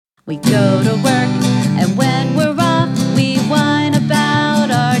We go to work, and when we're off, we whine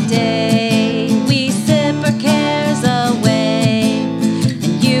about our day. We sip our cares away,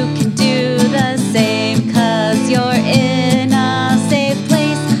 and you can do the same, 'cause you're in a safe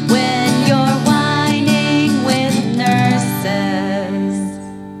place when you're whining with nurses.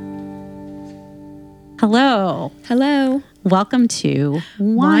 Hello. Hello. Welcome to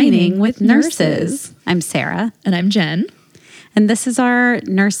Whining with Nurses. I'm Sarah. And I'm Jen. And this is our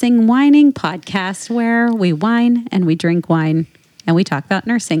nursing whining podcast where we whine and we drink wine and we talk about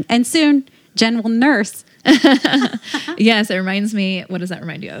nursing. And soon, Jen will nurse. Yes, it reminds me, what does that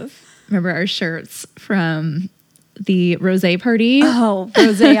remind you of? Remember our shirts from the rosé party? Oh,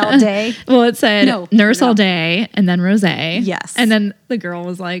 rosé all day. Well, it said nurse no. all day and then rosé. Yes. And then the girl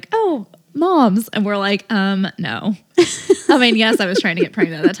was like, oh, moms. And we're like, no. I mean, yes, I was trying to get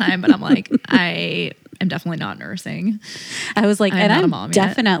pregnant at that time, but I'm like, I am definitely not nursing. I was like, I'm and not a I'm mom yet.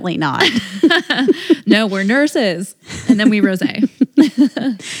 definitely not. No, we're nurses. And then we rosé.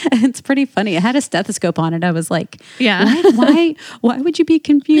 It's pretty funny. It had a stethoscope on it. I was like, Yeah. why would you be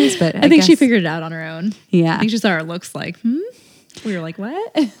confused? But I think she guess figured it out on her own. Yeah. I think she saw our looks like, We were like,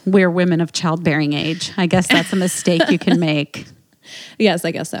 what? we're women of childbearing age. I guess that's a mistake you can make. Yes,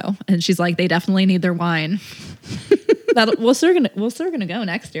 I guess so. And she's like, they definitely need their wine. We're still gonna go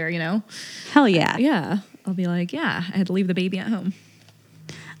next year, you know? Hell yeah. Yeah. I'll be like, yeah, I had to leave the baby at home.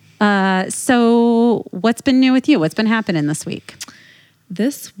 So what's been new with you? What's been happening this week?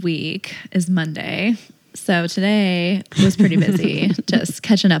 This week is Monday. So today was pretty busy, just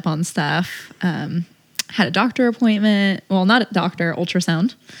catching up on stuff. Had a doctor appointment. Well, not a doctor,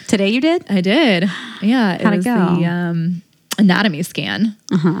 ultrasound. Today you did? I did. Yeah. How'd it go? The anatomy scan.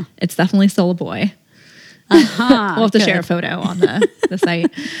 Uh-huh. It's definitely still a boy. Uh-huh. We'll have to share a photo on the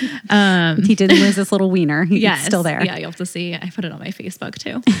site. He didn't lose his little wiener. He's Yes, still there. Yeah, you'll have to see. I put it on my Facebook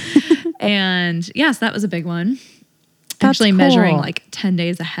too. And yes, that was a big one. That's Actually cool. measuring like 10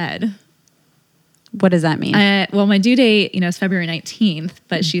 days ahead. What does that mean? Well, my due date, is February 19th,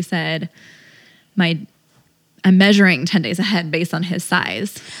 but she said I'm measuring 10 days ahead based on his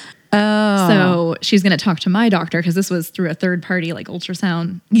size. Oh. So she's going to talk to my doctor because this was through a third party, like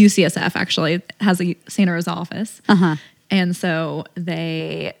ultrasound. UCSF actually has a Santa Rosa office. Uh-huh. And so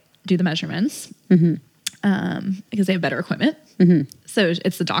they do the measurements because they have better equipment. Mm-hmm. So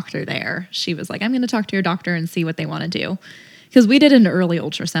it's the doctor there. She was like, I'm going to talk to your doctor and see what they want to do. Because we did an early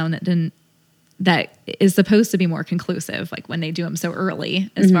ultrasound that is supposed to be more conclusive, like when they do them so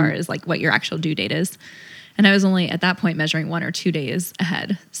early as far as like what your actual due date is. And I was only at that point measuring 1 or 2 days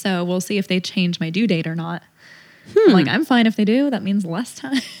ahead. So we'll see if they change my due date or not. I'm like, I'm fine if they do. That means less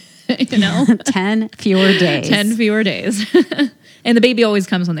time, 10 fewer days. 10 fewer days. And the baby always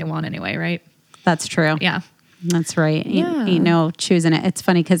comes when they want anyway, right? That's true. Yeah. That's right. Yeah. Ain't no choosing it. It's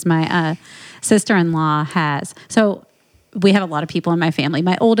funny because my sister-in-law so we have a lot of people in my family.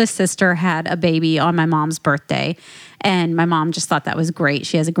 My oldest sister had a baby on my mom's birthday, and my mom just thought that was great.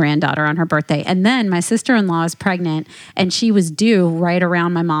 She has a granddaughter on her birthday. And then my sister-in-law is pregnant, and she was due right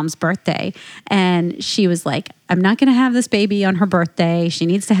around my mom's birthday. And she was like, I'm not going to have this baby on her birthday. She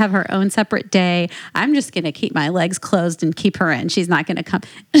needs to have her own separate day. I'm just going to keep my legs closed and keep her in. She's not going to come.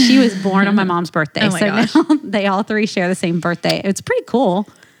 She was born on my mom's birthday. Oh my gosh. Now they all three share the same birthday. It's pretty cool.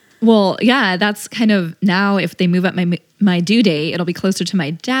 Well, yeah, that's kind of now if they move up my due date, it'll be closer to my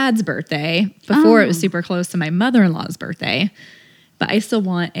dad's birthday. Before it was super close to my mother-in-law's birthday. But I still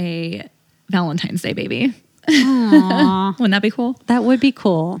want a Valentine's Day baby. Wouldn't that be cool? That would be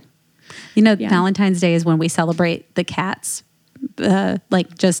cool. Valentine's Day is when we celebrate the cats.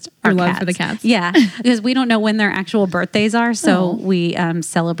 Like just Your our love cats. for the cats. Yeah, because we don't know when their actual birthdays are, so we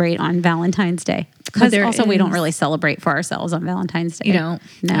celebrate on Valentine's Day. Because also we don't really celebrate for ourselves on Valentine's Day. You don't?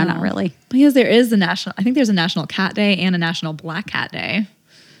 No, not really. Because there is I think there's a National Cat Day and a National Black Cat Day.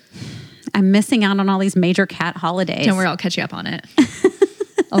 I'm missing out on all these major cat holidays. Don't worry, I'll catch you up on it.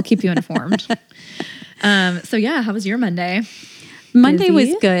 I'll keep you informed. So yeah, how was your Monday? Monday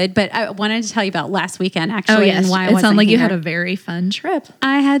Busy? was good, but I wanted to tell you about last weekend actually. Oh yes, and why I it wasn't sounded like you here. had a very fun trip.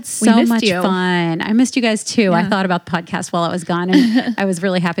 I had so missed much you. fun. I missed you guys too. I Yeah. thought about the podcast while I was gone, and I was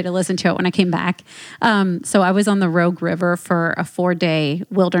really happy to listen to it when I came back. So I was on the Rogue River for a 4-day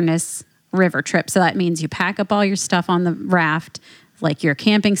wilderness river trip. So that means you pack up all your stuff on the raft, like your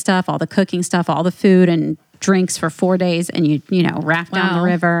camping stuff, all the cooking stuff, all the food, and drinks for 4 days, and you know, raft down the Wow.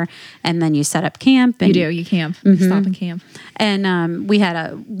 river, and then you set up camp. And, You camp. Stop and camp. And we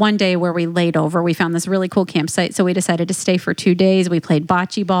had one day where we laid over. We found this really cool campsite, so we decided to stay for 2 days. We played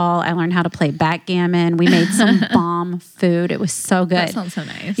bocce ball. I learned how to play backgammon. We made some bomb food. It was so good. That sounds so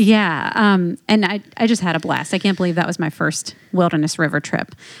nice. Yeah. And I just had a blast. I can't believe that was my first wilderness river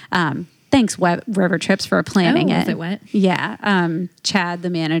trip. Thanks, Wet River Trips, for planning Oh, it. was it Wet? Yeah. Chad, the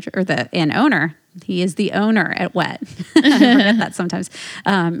manager and owner, he is the owner at Wet. I forget that sometimes.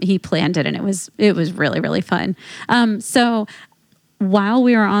 He planned it, and it was really, really fun. So while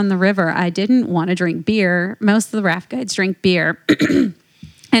we were on the river, I didn't want to drink beer. Most of the raft guides drink beer,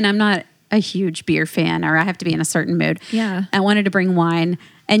 and I'm not a huge beer fan, or I have to be in a certain mood. Yeah. I wanted to bring wine,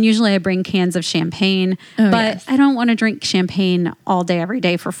 and usually I bring cans of champagne, Oh, but yes. I don't want to drink champagne all day, every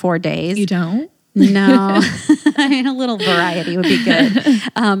day for 4 days. You don't? No, I mean, a little variety would be good.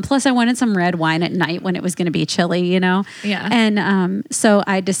 Plus, I wanted some red wine at night when it was going to be chilly, you know? Yeah. And so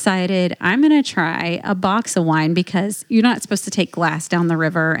I decided I'm going to try a box of wine, because you're not supposed to take glass down the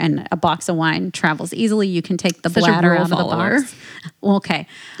river, and a box of wine travels easily. You can take the Such a bladder rule out of the follower. box. Well, okay.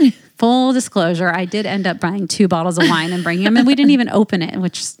 Full disclosure, I did end up buying 2 bottles of wine and bringing them, and we didn't even open it,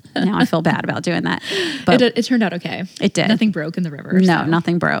 which now I feel bad about doing that. But It turned out okay. It did. Nothing broke in the river. no, so.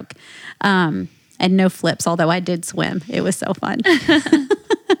 nothing broke. And no flips, although I did swim. It was so fun.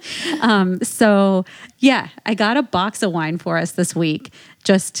 So, yeah, I got a box of wine for us this week,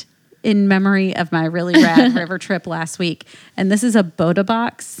 just in memory of my really rad river trip last week. And this is a Bota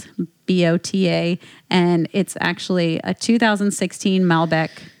box, BOTA, and it's actually a 2016 Malbec.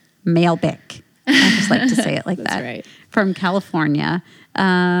 I just like to say it like That's that. right. From California.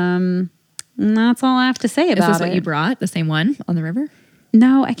 That's all I have to say Is about this what it. you brought? The same one on the river?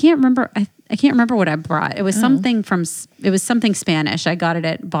 No, I can't remember. I can't remember what I brought. It was Oh. something something Spanish. I got it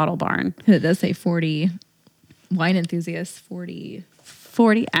at Bottle Barn. It does say 40 wine enthusiasts, 40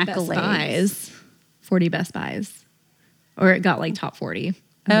 40 Best accolades. Buys. 40 Best Buys. Or it got like top 40 of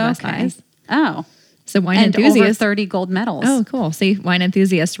the Oh, Best okay. Buys. Oh, So wine and over enthusiasts. 30 gold medals. Oh, cool. See, wine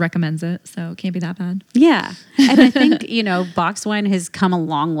enthusiast recommends it, so it can't be that bad. Yeah. And I think, box wine has come a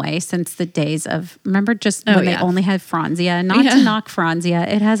long way since the days of, remember just Oh, when yeah. they only had Franzia. Not Yeah. to knock Franzia,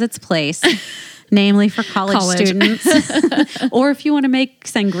 it has its place, namely for college students. Or if you want to make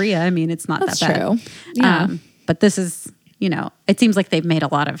sangria, I mean, it's not That's that bad. true. Yeah. But this is, it seems like they've made a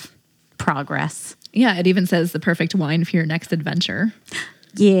lot of progress. Yeah, it even says the perfect wine for your next adventure.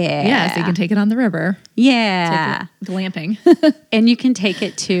 Yeah. Yeah, so you can take it on the river. Yeah. Take it glamping. And you can take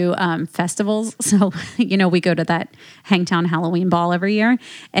it to festivals. So, we go to that Hangtown Halloween ball every year,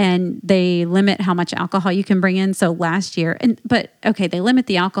 and they limit how much alcohol you can bring in. So last year, they limit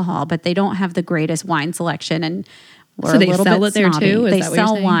the alcohol, but they don't have the greatest wine selection. And we're So they a little sell bit it there snobby. too? Is They that what you're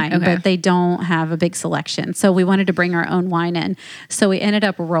sell saying? wine, Okay. but they don't have a big selection. So we wanted to bring our own wine in. So we ended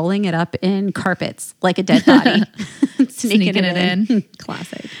up rolling it up in carpets like a dead body, sneaking it in.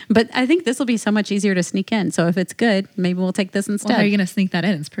 Classic. But I think this will be so much easier to sneak in. So if it's good, maybe we'll take this instead. Well, how are you going to sneak that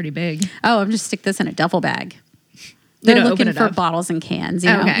in? It's pretty big. Oh, I'm just stick this in a duffel bag. They They're don't looking open it for up. bottles and cans.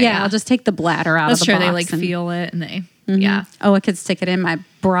 Okay, yeah. I'll just take the bladder out That's of the true. box. They like and- feel it and they, Mhm. yeah. Oh, I could stick it in my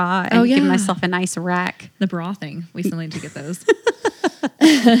bra and Oh, give yeah. myself a nice rack. The bra thing. We still need to get those.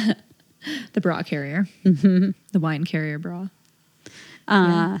 The bra carrier. Mm-hmm. The wine carrier bra.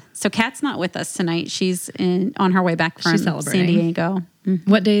 So Kat's not with us tonight. She's on her way back from She's San celebrating. Diego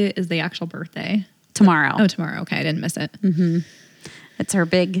What day is the actual birthday? tomorrow. Oh, tomorrow. Okay, I didn't miss it. It's her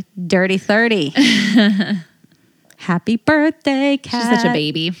big dirty 30. Happy birthday, Kat. She's such a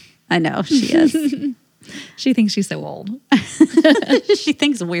baby. I know she is. She thinks she's so old. She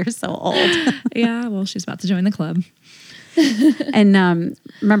thinks we're so old. Yeah, well, she's about to join the club. And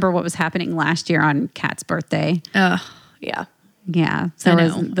remember what was happening last year on Kat's birthday? Oh, yeah. Yeah. I There know.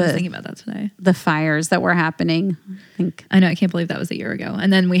 was I was thinking about that today. the fires that were happening. I think. I know. I can't believe that was a year ago.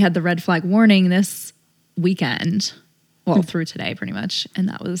 And then we had the red flag warning this weekend. Well, through today, pretty much. And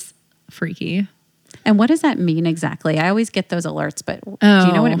that was freaky. And what does that mean exactly? I always get those alerts, but do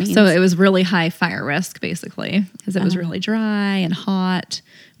you know what it means? So it was really high fire risk, basically, because it was really dry and hot,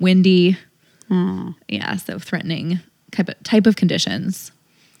 windy. Yeah, so threatening type of conditions.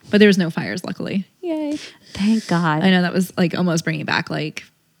 But there was no fires, luckily. Yay. Thank God. I know that was like almost bringing back like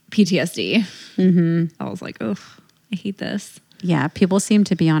PTSD. Mm-hmm. I was like, oh, I hate this. Yeah, people seem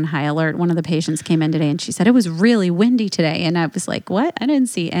to be on high alert. One of the patients came in today and she said it was really windy today. And I was like, what? I didn't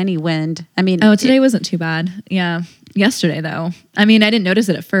see any wind. I mean, Oh, today wasn't too bad. Yeah. Yesterday, though. I mean, I didn't notice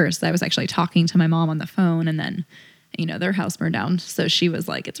it at first. I was actually talking to my mom on the phone and then, their house burned down. So she was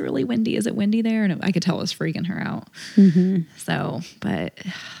like, it's really windy. Is it windy there? And I could tell it was freaking her out. So, but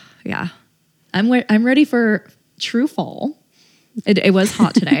yeah. I'm ready for true fall. It was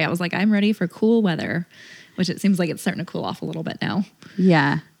hot today. I was like, I'm ready for cool weather, which it seems like it's starting to cool off a little bit now.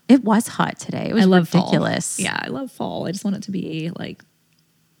 Yeah. It was hot today. It was I love ridiculous. Fall. Yeah, I love fall. I just want it to be like,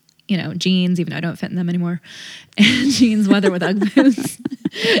 jeans, even though I don't fit in them anymore. And jeans weather with Ugg boots.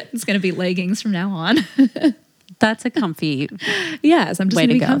 It's going to be leggings from now on. That's a comfy. Yes, I'm just way going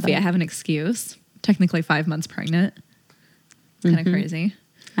to to be go, comfy. though. I have an excuse. Technically 5 months pregnant. Kind of crazy.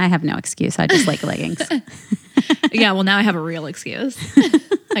 I have no excuse. I just like leggings. Yeah, well, now I have a real excuse.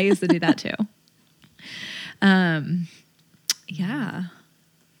 I used to do that too. Yeah.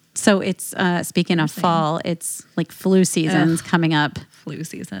 So it's speaking of fall, it's like flu season's coming up. Flu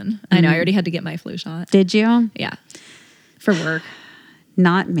season. I know. I already had to get my flu shot. Did you? Yeah. For work.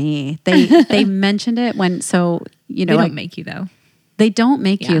 Not me. They mentioned it when They don't make you though. they don't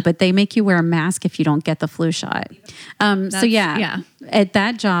make Yeah. you, but they make you wear a mask if you don't get the flu shot. Yeah. At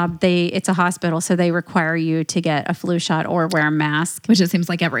that job, it's a hospital, so they require you to get a flu shot or wear a mask. Which it seems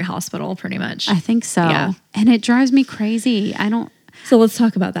like every hospital pretty much. I think so. Yeah. And it drives me crazy. I don't. So let's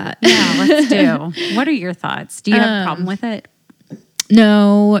talk about that. Yeah, let's do. What are your thoughts? Do you have a problem with it?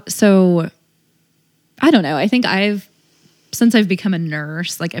 No. So I don't know. I think since I've become a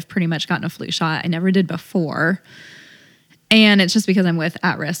nurse, like I've pretty much gotten a flu shot. I never did before. And it's just because I'm with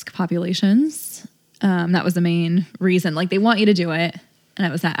at-risk populations. That was the main reason. Like they want you to do it. And I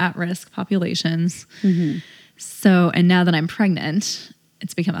was at-risk populations. Mm-hmm. So, and now that I'm pregnant,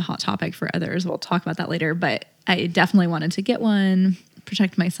 it's become a hot topic for others. We'll talk about that later. But I definitely wanted to get one,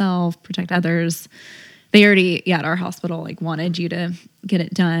 protect myself, protect others. They already, at our hospital, like wanted you to get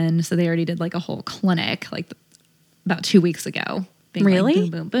it done. So they already did like a whole clinic like about 2 weeks ago. Being Really?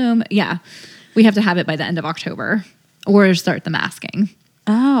 Like, boom, boom, boom. Yeah. We have to have it by the end of October or start the masking.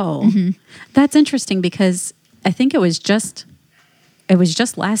 Oh, that's interesting because I think it was just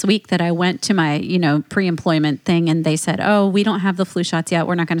last week that I went to my, pre-employment thing and they said, oh, we don't have the flu shots yet.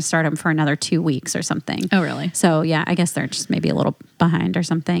 We're not going to start them for another 2 weeks or something. Oh, really? So yeah, I guess they're just maybe a little behind or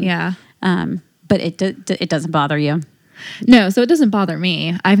something. Yeah. But it doesn't bother you. No, so it doesn't bother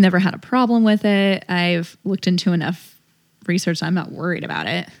me. I've never had a problem with it. I've looked into enough research. I'm not worried about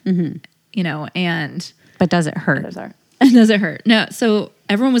it, and. But does it hurt? Does it hurt? No. So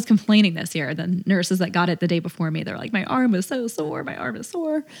everyone was complaining this year. The nurses that got it the day before me, they're like, my arm is so sore. My arm is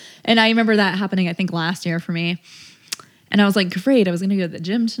sore. And I remember that happening, I think, last year for me. And I was like, great. I was going to go to the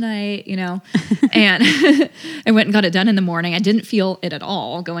gym tonight, and I went and got it done in the morning. I didn't feel it at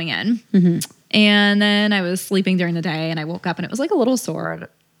all going in. Mm-hmm. And then I was sleeping during the day and I woke up and it was like a little sore.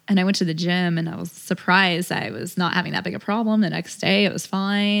 And I went to the gym and I was surprised I was not having that big a problem. The next day it was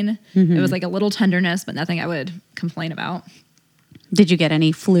fine. Mm-hmm. It was like a little tenderness, but nothing I would complain about. Did you get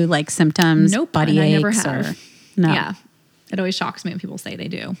any flu-like symptoms? Nope. Body I aches? never have. No. Yeah. It always shocks me when people say they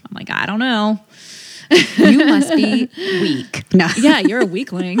do. I'm like, I don't know. You must be weak. No. Yeah, you're a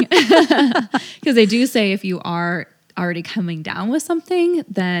weakling. Because they do say if you are already coming down with something,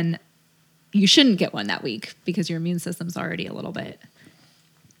 then you shouldn't get one that week because your immune system's already a little bit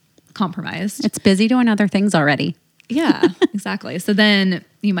compromised. It's busy doing other things already. Yeah, exactly. So then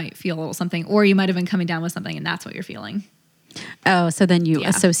you might feel a little something, or you might have been coming down with something and that's what you're feling. Oh, so then you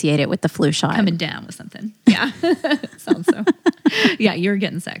associate it with the flu shot. Coming down with something. Yeah. Sounds so. Yeah, you're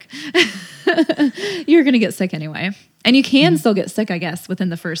getting sick. You're going to get sick anyway. And you can still get sick, I guess, within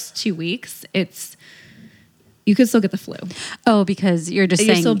the first 2 weeks. You could still get the flu. Oh, because you're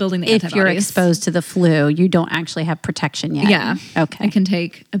saying still building the if you're antibodies. exposed to the flu, you don't actually have protection yet. Yeah. Okay. It can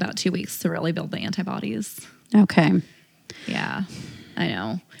take about 2 weeks to really build the antibodies. Okay. Yeah, I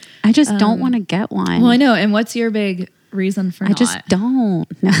know. I just don't want to get one. Well, I know. And what's your big reason for not? I just don't.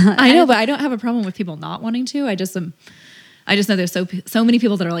 I know, but I don't have a problem with people not wanting to. I just know there's so many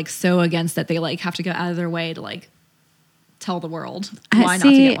people that are like so against it. They like have to go out of their way to like tell the world why not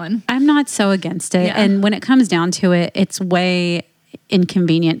to get one. I'm not so against it. Yeah. And when it comes down to it, it's way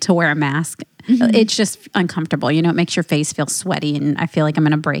inconvenient to wear a mask. Mm-hmm. It's just uncomfortable. It makes your face feel sweaty and I feel like I'm going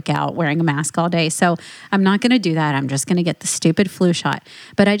to break out wearing a mask all day. So I'm not going to do that. I'm just going to get the stupid flu shot.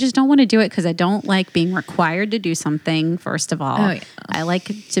 But I just don't want to do it because I don't like being required to do something, first of all. Oh, yeah. I like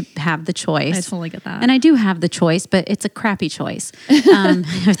to have the choice. I totally get that. And I do have the choice, but it's a crappy choice.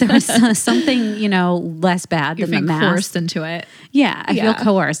 If there was something, less bad You're than the mask. Forced into it. Yeah, I feel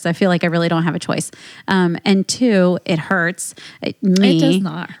coerced. I feel like I really don't have a choice. And two, it hurts. It does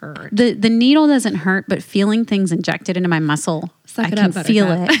not hurt. The needle doesn't hurt, but feeling things injected into my muscle, Suck I it can up, feel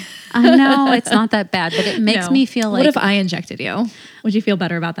Buttercup. it. I know it's not that bad, but it makes me feel like. What if I injected you? Would you feel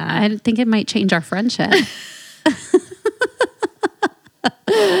better about that? I think it might change our friendship.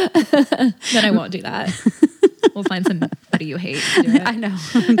 Then I won't do that. We'll find somebody you hate to do it. I know.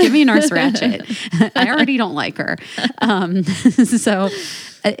 Give me Nurse Ratched. I already don't like her. So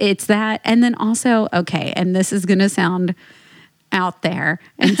it's that. And then also, okay, and this is going to sound out there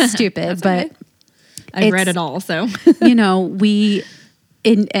and stupid, but okay. I've read it all. So, we,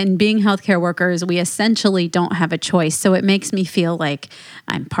 in being healthcare workers, we essentially don't have a choice. So it makes me feel like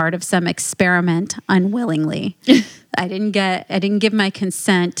I'm part of some experiment unwillingly. I didn't give my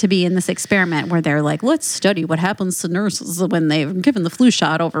consent to be in this experiment where they're like, let's study what happens to nurses when they've given the flu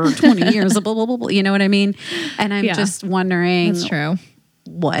shot over 20 years, blah, blah, blah, blah. You know what I mean? And I'm just wondering, that's true.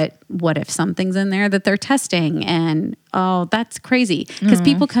 What if something's in there that they're testing, and that's crazy, because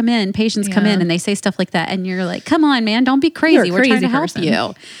patients come in and they say stuff like that, and you're like, come on, man, don't be crazy. We're trying to help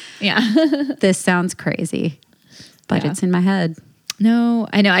you. Yeah. This sounds crazy, but it's in my head. No,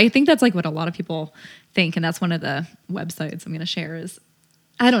 I know. I think that's like what a lot of people think. And that's one of the websites I'm going to share is,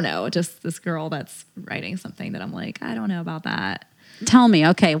 I don't know, just this girl that's writing something that I'm like, I don't know about that. Tell me.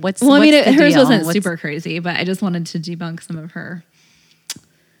 Okay. What's I mean, hers deal? wasn't super crazy, but I just wanted to debunk some of her.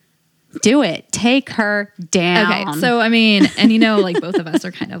 Do it. Take her down. Okay. So, I mean, and like both of us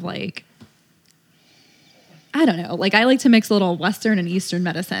are kind of like, I don't know. Like I like to mix a little Western and Eastern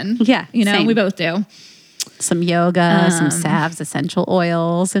medicine. Yeah. Same. We both do. Some yoga, some salves, essential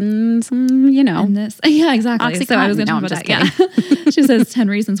oils, and some, And this, yeah, exactly. Oxycontin. So I was going to talk about that. Yeah. She says 10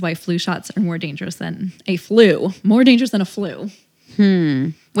 reasons why flu shots are more dangerous than a flu. More dangerous than a flu.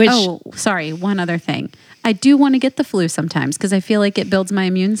 Sorry. One other thing. I do want to get the flu sometimes because I feel like it builds my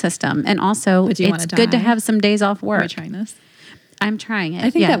immune system. And also, it's good to have some days off work. Are you trying this? I'm trying it.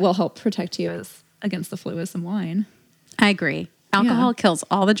 I think that will help protect you against the flu with some wine. I agree. Alcohol kills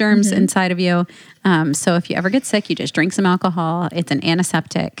all the germs inside of you. So if you ever get sick, you just drink some alcohol. It's an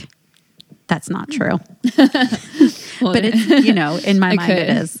antiseptic. That's not true. Well, but it's, in my mind it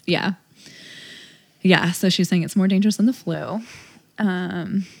is. Yeah. Yeah. So she's saying it's more dangerous than the flu.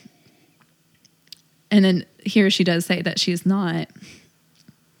 And then here she does say that she's not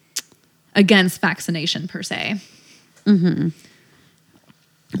against vaccination per se. Mm-hmm.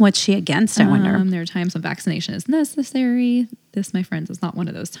 What's she against, I wonder? There are times when vaccination is necessary. This, my friends, is not one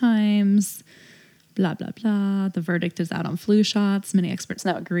of those times. Blah, blah, blah. The verdict is out on flu shots. Many experts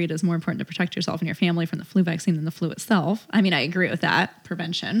now agree it is more important to protect yourself and your family from the flu vaccine than the flu itself. I mean, I agree with that,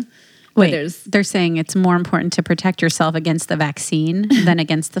 prevention. Wait, they're saying it's more important to protect yourself against the vaccine than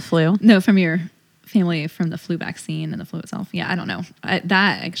against the flu? No, from your family, from the flu vaccine and the flu itself. Yeah, I don't know. I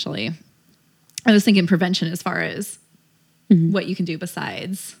was thinking prevention as far as what you can do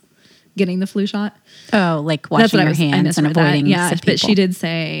besides getting the flu shot. Oh, like washing your hands and avoiding sick people. But she did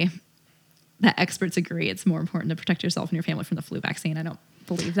say that experts agree it's more important to protect yourself and your family from the flu vaccine. I don't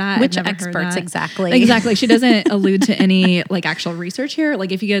believe that. Which experts exactly? Exactly. She doesn't allude to any like actual research here.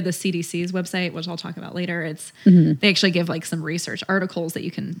 Like if you go to the CDC's website, which I'll talk about later, it's they actually give like some research articles that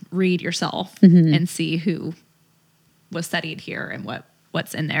you can read yourself and see who was studied here and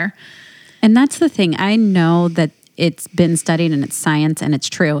what's in there. And that's the thing. I know that it's been studied and it's science and it's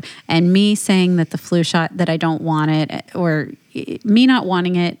true. And me saying that the flu shot, that I don't want it, or me not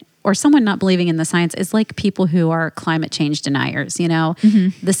wanting it, or someone not believing in the science is like people who are climate change deniers.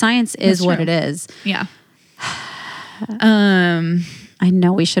 The science is what it is. Yeah. I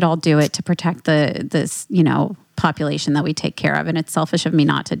know we should all do it to protect this population that we take care of, and it's selfish of me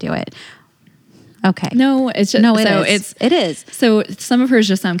not to do it. Okay. No, it's just, it is. So some of hers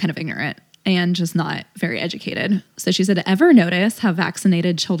just sound kind of ignorant and just not very educated. So she said, ever notice how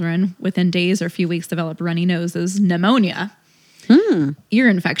vaccinated children within days or few weeks develop runny noses, pneumonia, ear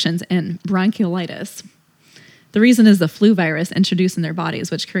infections, and bronchiolitis? The reason is the flu virus introduced in their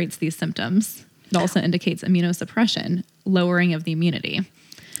bodies, which creates these symptoms. It also indicates immunosuppression, lowering of the immunity.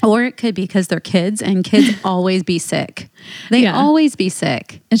 Or it could be because they're kids, and kids always be sick. They always be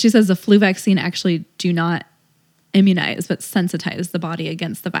sick. And she says the flu vaccine actually do not immunize, but sensitize the body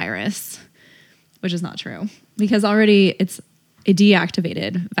against the virus, which is not true, because already it's a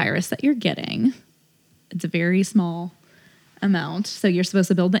deactivated virus that you're getting. It's a very small amount. So you're supposed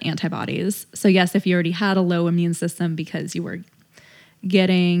to build the antibodies. So yes, if you already had a low immune system because you were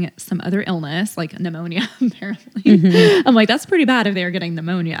getting some other illness like pneumonia, apparently. I'm like, that's pretty bad if they were getting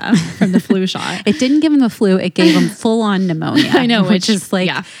pneumonia from the flu shot. It didn't give them the flu. It gave them full on pneumonia. I know. Which is like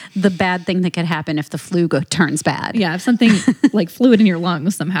the bad thing that could happen if the flu turns bad. Yeah. If something like fluid in your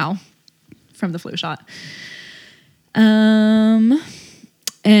lungs somehow from the flu shot. And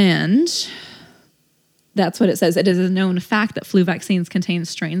that's what it says. It is a known fact that flu vaccines contain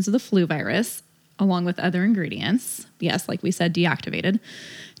strains of the flu virus along with other ingredients. Yes, like we said, deactivated.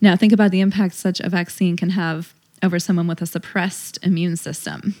 Now think about the impact such a vaccine can have over someone with a suppressed immune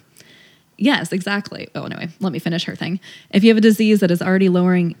system. Yes, exactly. Oh, anyway, let me finish her thing. If you have a disease that is already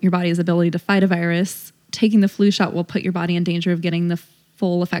lowering your body's ability to fight a virus, taking the flu shot will put your body in danger of getting the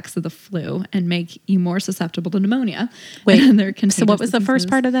full effects of the flu and make you more susceptible to pneumonia. Wait, and other so what was the first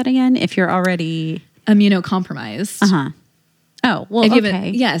part of that again? If you're already immunocompromised. Uh-huh. Oh, well, If you okay.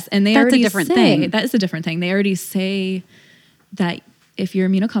 have yes, and they That's already a different say, thing. That is a different thing. They already say that if you're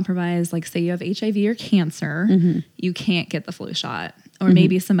immunocompromised, like say you have HIV or cancer, you can't get the flu shot, or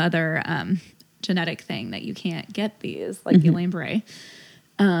maybe some other genetic thing that you can't get these, like Guillain-Barré.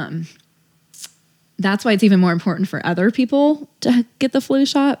 That's why it's even more important for other people to get the flu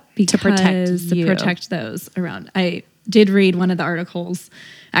shot, because to protect you. those around. I did read one of the articles.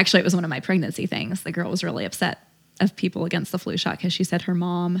 Actually, it was one of my pregnancy things. The girl was really upset of people against the flu shot because she said her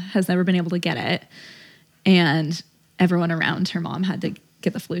mom has never been able to get it, and everyone around her mom had to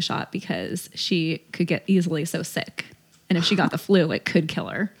get the flu shot because she could get easily so sick, and if she got the flu, it could kill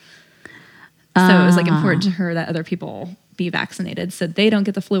her. So it was like important to her that other people be vaccinated so they don't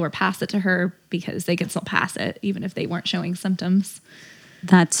get the flu or pass it to her, because they can still pass it even if they weren't showing symptoms.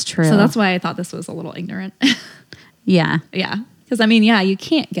 That's true. So that's why I thought this was a little ignorant. Yeah. Yeah. Because I mean, yeah, you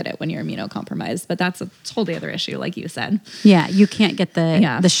can't get it when you're immunocompromised, but that's a totally other issue, like you said. Yeah, you can't get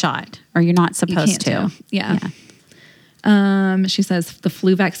the shot, or you're not supposed to. Yeah. She says the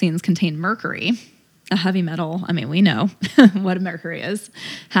flu vaccines contain mercury, a heavy metal. I mean, we know what mercury is,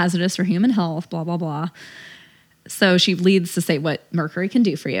 hazardous for human health, blah, blah, blah. So she leads to say what mercury can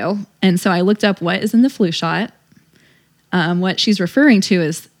do for you. And so I looked up what is in the flu shot. What she's referring to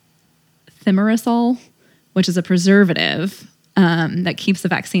is thimerosal, which is a preservative that keeps the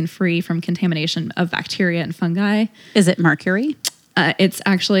vaccine free from contamination of bacteria and fungi. Is it mercury?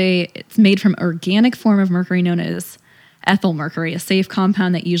 It's made from organic form of mercury known as ethyl mercury, a safe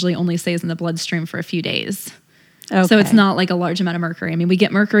compound that usually only stays in the bloodstream for a few days. Okay. So it's not like a large amount of mercury. I mean, we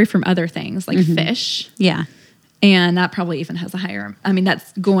get mercury from other things like fish. Yeah. And that probably even has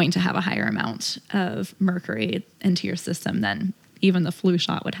that's going to have a higher amount of mercury into your system than even the flu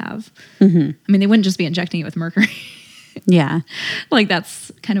shot would have. I mean, they wouldn't just be injecting you with mercury. Yeah. Like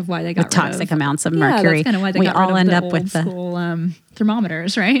that's kind of why they got with toxic amounts of mercury. That's kind of why they got rid of the old school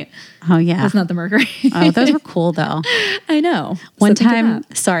thermometers, right? Oh yeah. That's not the mercury. Oh, those were cool though. I know. One time,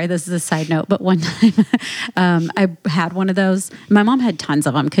 sorry, this is a side note, but one time I had one of those. My mom had tons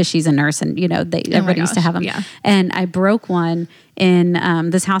of them because she's a nurse, and everybody used to have them. Yeah. And I broke one in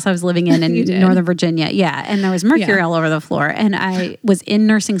this house I was living in Northern Virginia. Yeah. And there was mercury all over the floor. And I was in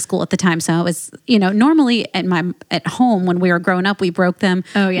nursing school at the time. So I was, normally at home when we were growing up, we broke them.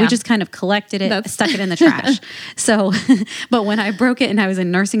 Oh, yeah. We just kind of collected it, stuck it in the trash. So, but when I broke it and I was in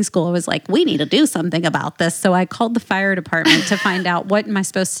nursing school, I was like, we need to do something about this. So I called the fire department to find out what am I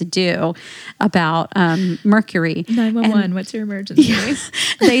supposed to do about mercury. 911, what's your emergency? Yeah,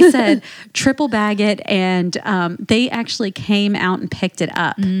 they said triple bag it. And they actually came out and picked it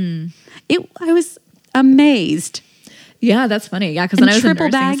up. I was amazed. Yeah, that's funny. Yeah, because when I was in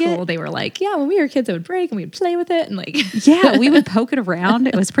nursing bag school, they were like, yeah, when we were kids, it would break and we'd play with it. And like, yeah, we would poke it around.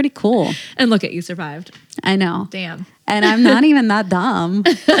 It was pretty cool. And look at you survived. I know. Damn. And I'm not even that dumb.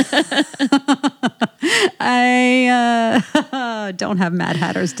 I don't have Mad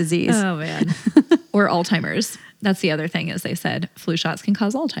Hatter's disease. Oh, man. Or Alzheimer's. That's the other thing is they said flu shots can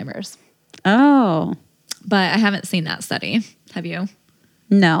cause Alzheimer's. Oh. But I haven't seen that study. Have you?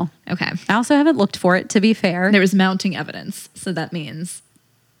 No. Okay. I also haven't looked for it, to be fair. There was mounting evidence. So that means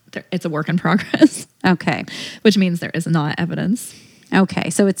it's a work in progress. Okay. Which means there is not evidence. Okay.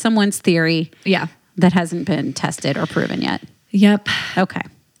 So it's someone's theory. Yeah. That hasn't been tested or proven yet. Yep. Okay.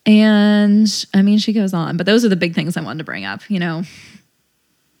 And I mean, she goes on, but those are the big things I wanted to bring up,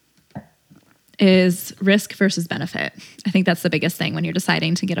 is risk versus benefit. I think that's the biggest thing when you're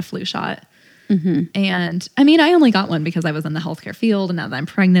deciding to get a flu shot. And I mean, I only got one because I was in the healthcare field, and now that I'm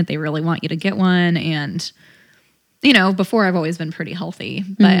pregnant, they really want you to get one. And, before I've always been pretty healthy,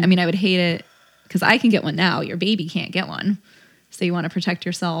 but I mean, I would hate it because I can get one now. Your baby can't get one. So you want to protect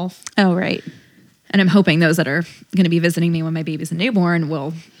yourself. Oh, right. And I'm hoping those that are going to be visiting me when my baby's a newborn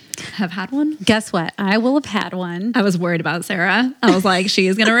will have had one. Guess what? I will have had one. I was worried about Sarah. I was like,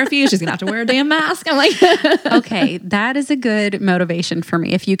 she's going to refuse. She's going to have to wear a damn mask. I'm like, okay, that is a good motivation for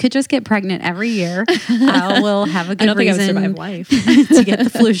me. If you could just get pregnant every year, I will have a good reason I would survive life. to get the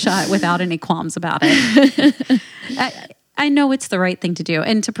flu shot without any qualms about it. I know it's the right thing to do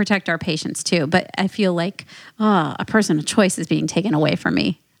and to protect our patients too, but I feel like a personal choice is being taken away from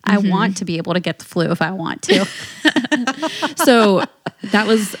me. I want to be able to get the flu if I want to. So that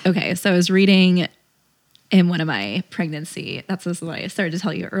was, okay. So I was reading in one of my pregnancy, this is what I started to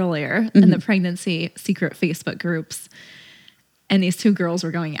tell you earlier, in the pregnancy secret Facebook groups. and these two girls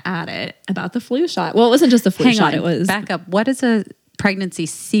were going at it about the flu shot. Well, it wasn't just the flu Hang shot. on, It was back up. What is a pregnancy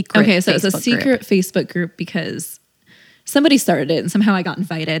secret? okay. So it's a Facebook secret group? Facebook group because somebody started it, and somehow I got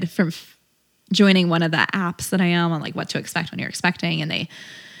invited from joining one of the apps that I am on, like what to expect when you're expecting, and they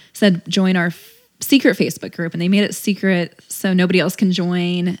said join our secret Facebook group, and they made it secret so nobody else can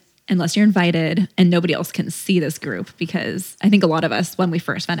join unless you're invited, and nobody else can see this group, because I think a lot of us, when we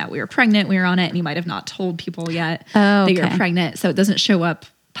first found out we were pregnant, we were on it, and you might have not told people yet that you're okay. pregnant, so it doesn't show up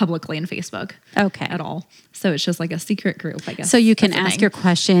publicly in Facebook Okay. at all. So it's just like a secret group, I guess. So you can That's the ask thing. your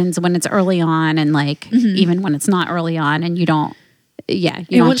questions when it's early on, and like even when it's not early on, and you don't. Yeah, you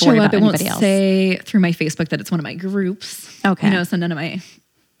It don't won't have to worry show up. about It won't anybody else. say through my Facebook that it's one of my groups. Okay. You know, so none of my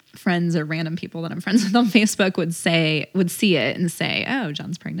friends or random people that I'm friends with on Facebook would see it and say, "Oh,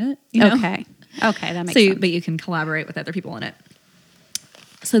 John's pregnant." You know? Okay. Okay, that makes So, sense. but you can collaborate with other people in it.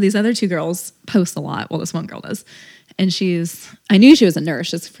 So these other two girls post a lot. Well, this one girl does. And I knew she was a nurse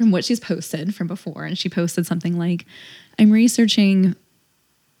just from what she's posted from before. And she posted something like, I'm researching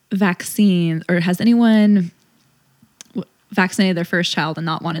vaccines, or has anyone vaccinated their first child and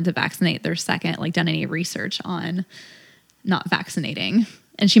not wanted to vaccinate their second, like done any research on not vaccinating?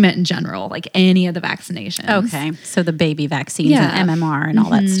 And she meant in general, like any of the vaccinations. Okay, so the baby vaccines Yeah. and MMR and all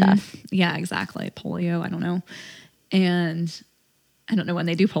that stuff. Yeah, exactly. Polio, I don't know. And I don't know when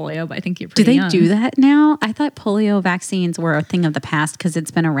they do polio, but I think you're Do pretty they young. do that now? I thought polio vaccines were a thing of the past because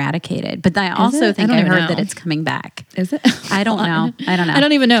it's been eradicated. But I also it? I think don't I even heard know. that it's coming back. Is it? I don't know. I don't know. I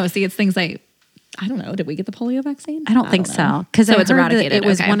don't even know. See, it's things like, I don't know. Did we get the polio vaccine? I don't think know. so. Because So I it's heard eradicated. that it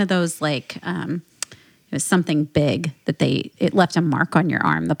was Okay. one of those like it was something big that it left a mark on your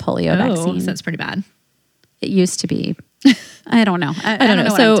arm. The polio vaccine. So that's pretty bad. It used to be. I don't know. I don't know.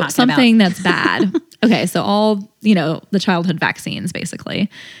 What I'm So talking something about. that's bad. Okay, so all, the childhood vaccines basically.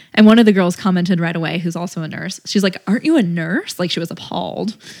 And one of the girls commented right away, who's also a nurse. She's like, "Aren't you a nurse?" Like she was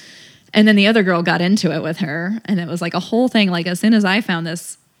appalled. And then the other girl got into it with her, and it was like a whole thing. Like as soon as I found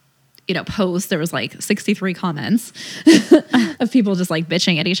this, post, there was like 63 comments of people just like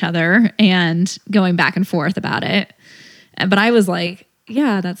bitching at each other and going back and forth about it. But I was like,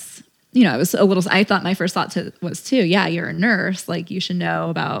 yeah, that's, I was I thought my first thought was too, yeah, you're a nurse. Like you should know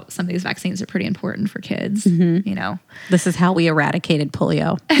about some of these vaccines are pretty important for kids, This is how we eradicated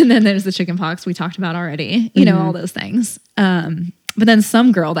polio. And then there's the chicken pox we talked about already, all those things. But then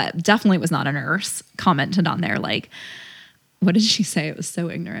some girl that definitely was not a nurse commented on there like, what did she say? It was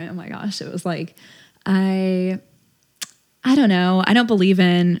so ignorant. Oh my gosh. It was like, I don't know. I don't believe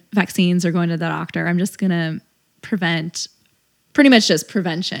in vaccines or going to the doctor. I'm just going to pretty much just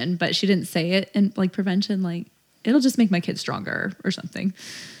prevention. But she didn't say it in like prevention, like it'll just make my kids stronger or something.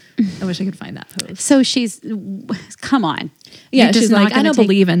 I wish I could find that post. So come on. Yeah. You're just She's not like, I gonna don't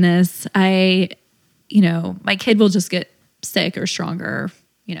believe in this. My kid will just get sick or stronger,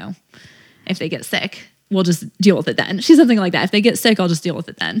 if they get sick. We'll just deal with it then. She's something like that. If they get sick, I'll just deal with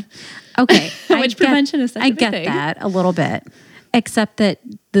it then. Okay. Which prevention is such a I big get thing. that a little bit. Except that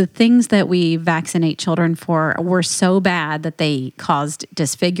the things that we vaccinate children for were so bad that they caused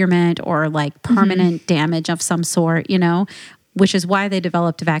disfigurement or like permanent damage of some sort, which is why they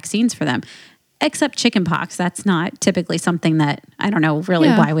developed vaccines for them. Except chickenpox. That's not typically something that, I don't know really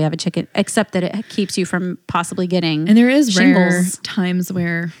why we have a chicken, except that it keeps you from possibly getting And there is rare shingles. times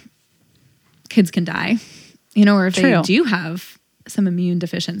where kids can die, or if they True. do have some immune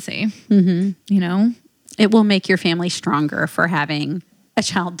deficiency, It will make your family stronger for having a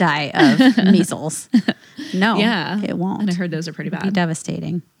child die of measles. No, Yeah. it won't. And I heard those are pretty It'd be bad.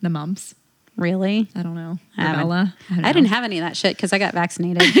 devastating. The mumps. Really? I don't know. I haven't. Rubella. I didn't have any of that shit because I got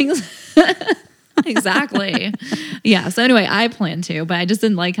vaccinated. Exactly. Yeah. So anyway, I plan to, but I just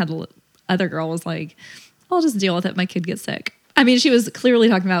didn't like how the other girl was like, I'll just deal with it if my kid gets sick. I mean, she was clearly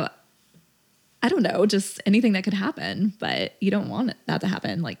talking about, I don't know, just anything that could happen, but you don't want that to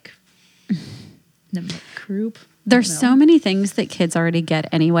happen. Like, croup. There's so many things that kids already get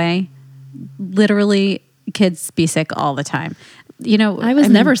anyway. Literally, kids be sick all the time. I was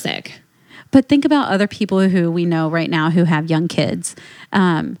never sick. But think about other people who we know right now who have young kids,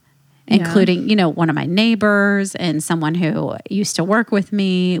 including, one of my neighbors and someone who used to work with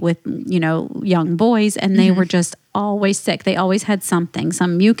me with, young boys, and they were just always sick. They always had something,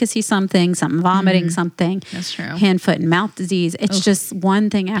 some mucusy something, some vomiting something. That's true. Hand, foot, and mouth disease. It's just one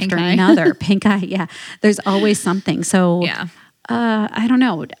thing after eye. another. Pink eye, yeah. There's always something. So Yeah. I don't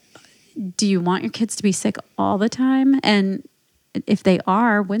know. Do you want your kids to be sick all the time? And if they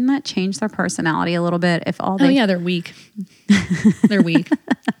are, wouldn't that change their personality a little bit? If all Oh they yeah, they're weak. They're weak.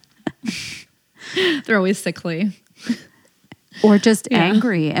 They're always sickly. or just Yeah.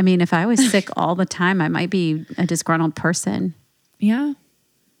 angry. I mean, if I was sick all the time, I might be a disgruntled person. Yeah.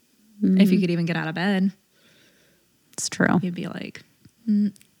 If you could even get out of bed, It's true. you'd be like,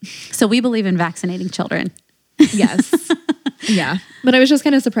 So we believe in vaccinating children. yes. Yeah. But I was just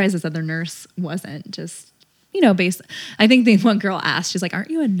kind of surprised this other nurse wasn't just, based. I think the one girl asked, she's like,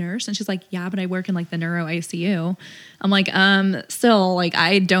 aren't you a nurse? And she's like, yeah, but I work in like the neuro ICU. I'm like, still, like,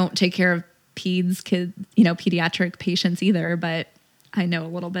 I don't take care of pediatric patients either, but I know a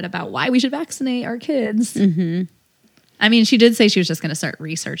little bit about why we should vaccinate our kids. Mm-hmm. I mean, she did say she was just going to start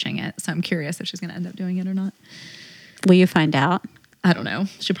researching it. So I'm curious if she's going to end up doing it or not. Will you find out? I don't know.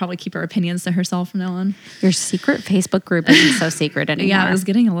 She'll probably keep her opinions to herself from now on. Your secret Facebook group isn't so secret anymore. Yeah, I was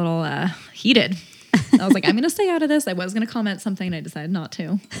getting a little heated. I was like, I'm going to stay out of this. I was going to comment something. I decided not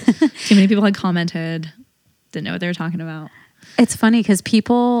to. Too many people had commented. Didn't know what they were talking about. It's funny because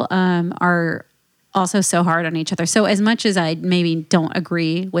people are also so hard on each other. So as much as I maybe don't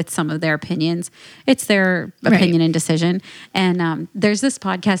agree with some of their opinions, it's their opinion and decision. And there's this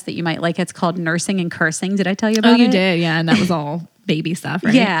podcast that you might like. It's called Nursing and Cursing. Did I tell you about it? Oh, you did. Yeah. And that was all baby stuff,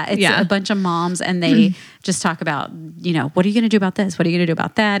 right? Yeah. It's a bunch of moms and they just talk about, what are you going to do about this? What are you going to do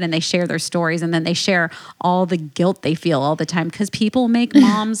about that? And they share their stories and then they share all the guilt they feel all the time because people make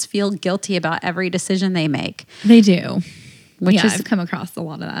moms feel guilty about every decision they make. They do. Which is, I've come across a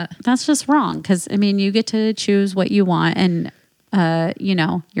lot of that. That's just wrong because, you get to choose what you want and,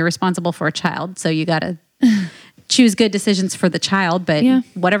 you're responsible for a child. So you got to choose good decisions for the child. But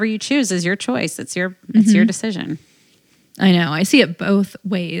whatever you choose is your choice. It's your decision. I know. I see it both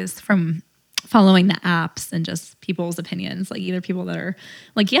ways from following the apps and just people's opinions. Like either people that are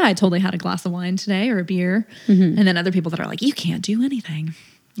like, yeah, I totally had a glass of wine today or a beer. Mm-hmm. And then other people that are like, you can't do anything.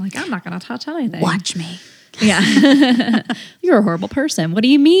 Like, I'm not going to touch anything. Watch me. Yeah. You're a horrible person. What do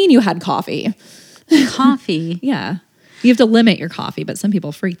you mean you had coffee? Coffee? Yeah. You have to limit your coffee, but some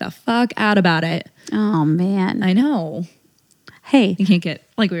people freak the fuck out about it. Oh, man. I know. Hey. You can't get,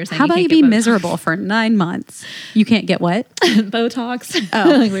 like we were saying. How about you be miserable for 9 months? You can't get what? Botox.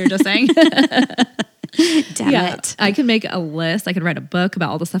 Oh. Like we were just saying. Damn it. I could make a list. I could write a book about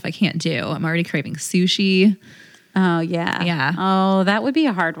all the stuff I can't do. I'm already craving sushi. Oh, yeah. Yeah. Oh, that would be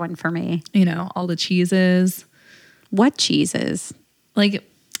a hard one for me. All the cheeses. What cheeses? Like,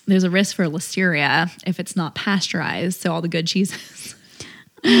 there's a risk for listeria if it's not pasteurized. So all the good cheeses.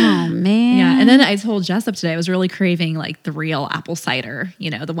 Oh, man. Yeah. And then I told Jessup today I was really craving like the real apple cider,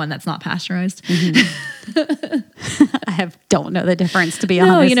 the one that's not pasteurized. Mm-hmm. I don't know the difference, to be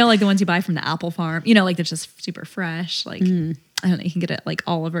honest. Like the ones you buy from the apple farm, like they're just super fresh. Like, I don't know, you can get it like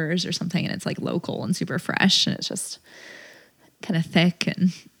Oliver's or something and it's like local and super fresh and it's just kind of thick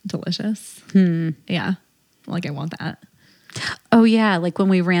and delicious. Yeah. Like I want that. Oh, yeah. Like when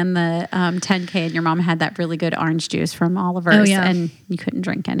we ran the 10K and your mom had that really good orange juice from Oliver's and you couldn't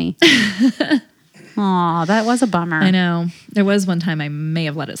drink any. Aw, that was a bummer. I know. There was one time I may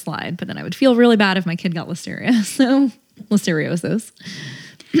have let it slide, but then I would feel really bad if my kid got listeria. So listeriosis.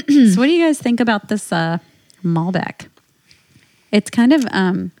 So what do you guys think about this Malbec? It's kind of,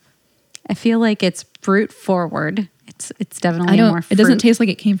 I feel like it's fruit forward. It's definitely more fruit. It doesn't taste like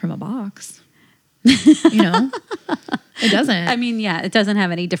it came from a box. It doesn't. I mean, yeah, it doesn't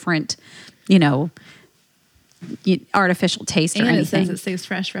have any different, artificial taste or anything. It says it stays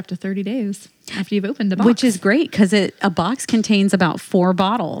fresh for up to 30 days after you've opened the box. Which is great because a box contains about 4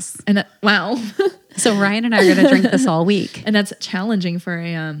 bottles. And wow. So Ryan and I are going to drink this all week. And that's challenging for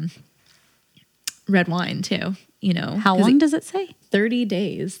a red wine too, How long does it say? 30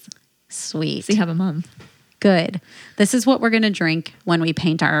 days. Sweet. So you have a month. Good. This is what we're going to drink when we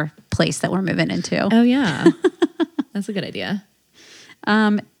paint our place that we're moving into. Oh, yeah. That's a good idea.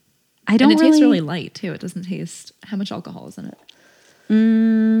 I don't and it tastes really light, too. It doesn't taste... How much alcohol is in it?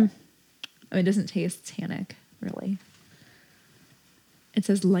 It doesn't taste tannic, really. It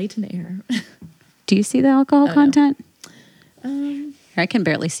says light in air. Do you see the alcohol content? No. I can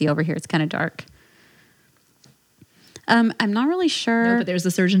barely see over here. It's kind of dark. I'm not really sure. No, but there's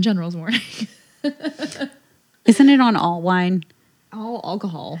the Surgeon General's warning. Isn't it on all wine? All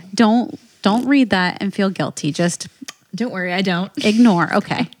alcohol. Don't read that and feel guilty. Just don't worry, I don't. Ignore.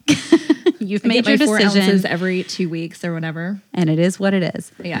 Okay. You've made your decision. 4 ounces every 2 weeks or whatever. And it is what it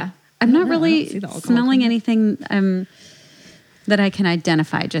is. Yeah. I'm not really smelling anything that I can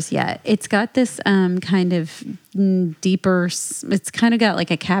identify just yet. It's got this kind of deeper, it's kind of got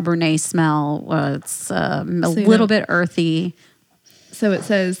like a Cabernet smell. It's a little bit earthy. So it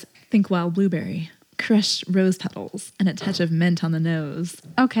says, think wild blueberry, crushed rose petals, and a touch of mint on the nose.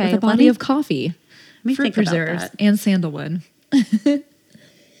 Okay. With a body of coffee, think fruit about preserves, that. and sandalwood.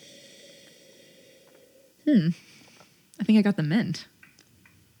 I think I got the mint,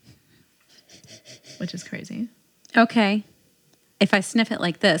 which is crazy. Okay. if I sniff it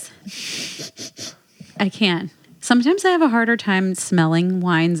like this, I can. Sometimes I have a harder time smelling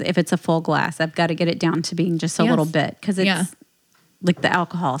wines if it's a full glass. I've got to get it down to being just a little bit because it's like the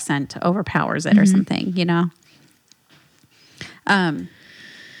alcohol scent overpowers it or something, you know?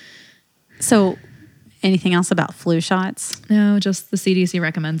 So anything else about flu shots? No, just the CDC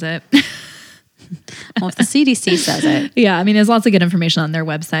recommends it. Well, if the CDC says it. Yeah, I mean, there's lots of good information on their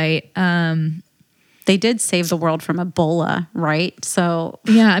website. They did save the world from Ebola, right? So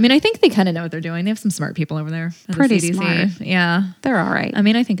yeah, I mean, I think they kind of know what they're doing. They have some smart people over there. At pretty the CDC. smart. Yeah. They're all right. I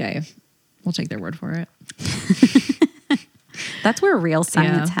mean, I think I will take their word for it. That's where real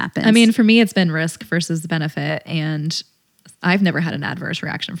science happens. I mean, for me, it's been risk versus the benefit. And I've never had an adverse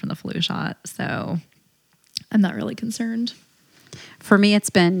reaction from the flu shot. So I'm not really concerned. for me, it's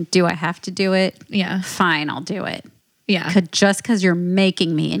been, do I have to do it? Yeah. Fine, I'll do it. Yeah. Just because you're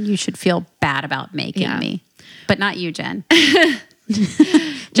making me, and you should feel bad about making me. But not you, Jen. Just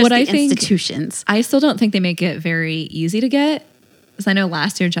what the I think, institutions. I still don't think they make it very easy to get. Because I know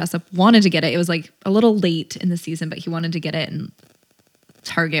last year Jessup wanted to get it. It was like a little late in the season, but he wanted to get it, and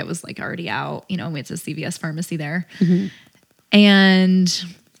Target was like already out. You know, we went to CVS pharmacy there. Mm-hmm. And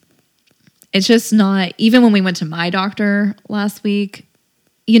it's just not, even when we went to my doctor last week,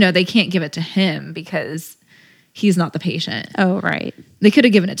 you know, they can't give it to him because he's not the patient. Oh, right. They could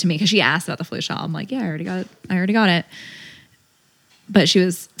have given it to me because she asked about the flu shot. I'm like, yeah, I already got it. But she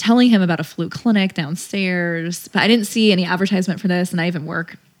was telling him about a flu clinic downstairs. But I didn't see any advertisement for this. And I even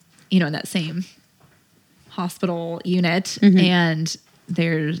work, you know, in that same hospital unit. Mm-hmm. And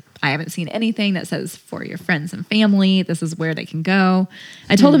I haven't seen anything that says for your friends and family, this is where they can go.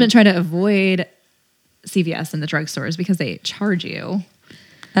 I told him to try to avoid CVS and the drugstores because they charge you.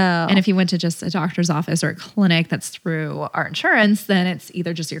 Oh. And if you went to just a doctor's office or a clinic that's through our insurance, then it's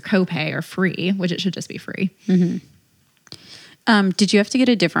either just your copay or free, which it should just be free. Mm-hmm. Did you have to get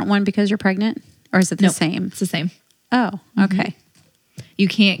a different one because you're pregnant? Or is it the same? It's the same. Oh, okay. Mm-hmm. You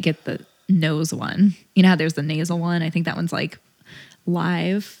can't get the nose one. You know how there's the nasal one? I think that one's like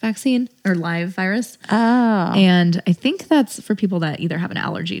live vaccine or live virus. Oh. And I think that's for people that either have an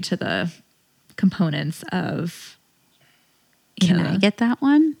allergy to the components of... Can I get that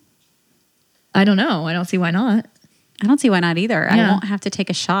one? I don't know. I don't see why not. I don't see why not either. Yeah. I won't have to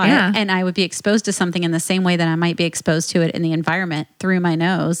take a shot. Yeah. And I would be exposed to something in the same way that I might be exposed to it in the environment through my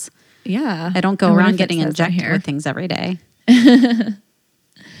nose. Yeah. I don't go around getting injected with things every day.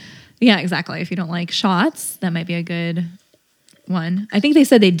 Yeah, exactly. If you don't like shots, that might be a good one. I think they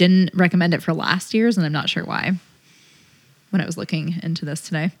said they didn't recommend it for last year's, and I'm not sure why when I was looking into this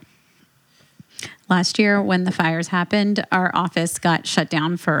today. Last year, when the fires happened, our office got shut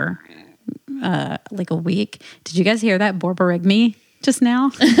down for like a week. Did you guys hear that Borborygmi just now?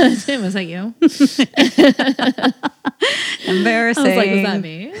 Was that you? Embarrassing. I was like, was that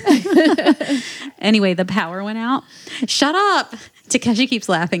me? Anyway, the power went out. Shut up. Takeshi keeps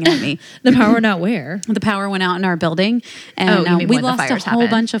laughing at me. The power went out where? The power went out in our building, and we lost a whole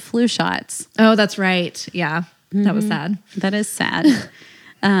bunch of flu shots. Oh, that's right. Yeah, that was sad. That is sad.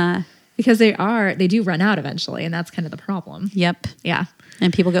 Because they do run out eventually, and that's kind of the problem. Yep. Yeah.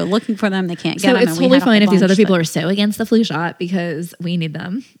 And people go looking for them. They can't get them. So it's totally fine if these other people are so against the flu shot because we need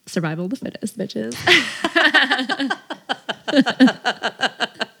them. Survival of the fittest, bitches.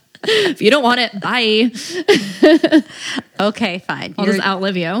 If you don't want it, bye. Okay, fine. I'll just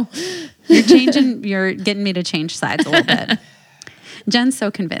outlive you. You're getting me to change sides a little bit. Jen's so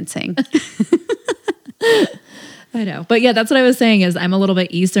convincing. I know. But yeah, that's what I was saying is I'm a little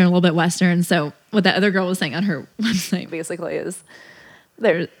bit Eastern, a little bit Western. So what that other girl was saying on her website basically is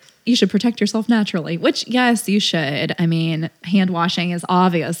you should protect yourself naturally, which yes, you should. I mean, hand washing is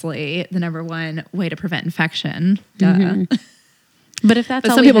obviously the number one way to prevent infection. Mm-hmm. But if that's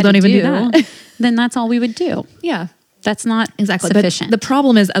all some people don't even do that, then that's all we would do. Yeah. That's not sufficient. But the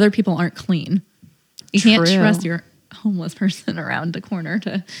problem is other people aren't clean. You can't trust your homeless person around the corner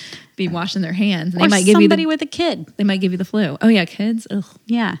to be washing their hands. And they might give somebody with a kid. They might give you the flu. Oh yeah, kids. Ugh.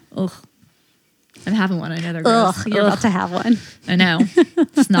 Yeah. Ugh. I'm having one. I know they're gross. Ugh, you're about to have one. I know.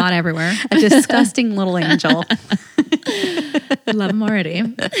 It's not everywhere. A disgusting little angel. I love him already.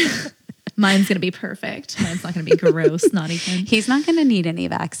 Mine's going to be perfect. Mine's not going to be gross, not even. He's not going to need any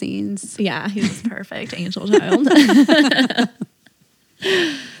vaccines. Yeah, he's just perfect angel child.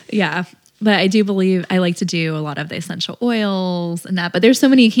 Yeah. But I do believe I like to do a lot of the essential oils and that. But there's so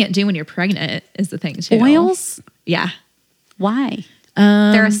many you can't do when you're pregnant is the thing too. Oils? Yeah. Why?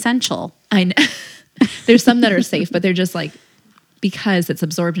 They're essential. I know. There's some that are safe, but they're just like, because it's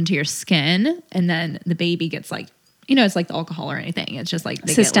absorbed into your skin and then the baby gets like, you know, it's like the alcohol or anything. It's just like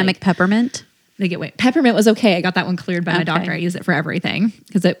systemic peppermint. they get weight. Peppermint was okay. I got that one cleared by my Okay. doctor. I use it for everything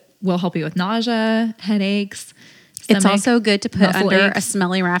because it will help you with nausea, headaches. It's stomach, also good to put muscle under aches. a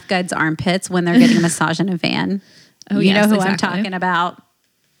smelly raft guide's armpits when they're getting a massage in a van. Oh, you yes, know who I'm exactly. talking about.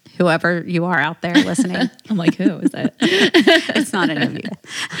 Whoever you are out there listening. I'm like, who is that? It's not an Avita.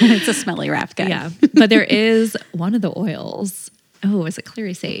 It's a smelly raft guide. Yeah. But there is one of the oils. Oh, is it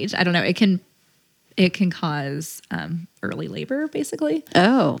clary sage? I don't know. It can cause early labor, basically.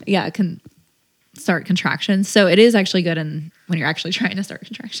 Oh. Yeah, it can start contractions. So it is actually good when you're actually trying to start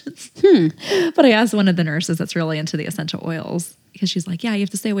contractions. But I asked one of the nurses that's really into the essential oils because she's like, yeah, you have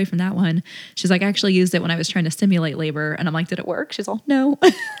to stay away from that one. She's like, I actually used it when I was trying to stimulate labor. And I'm like, did it work? She's all, no.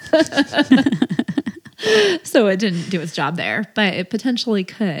 So it didn't do its job there, but it potentially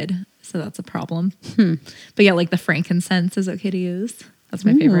could. So that's a problem. But yeah, like the frankincense is okay to use. That's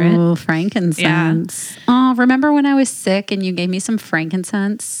my favorite. Ooh, frankincense. Oh, remember when I was sick and you gave me some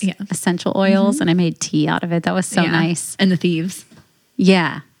frankincense Yeah. essential oils and I made tea out of it? That was so Yeah. nice. And the thieves.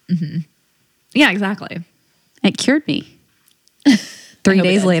 Yeah. Yeah, exactly. It cured me. 3 hope it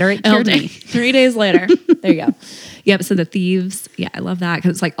days did. later, it Oh, cured me. 3 days later. There you go. Yep. So the thieves. Yeah, I love that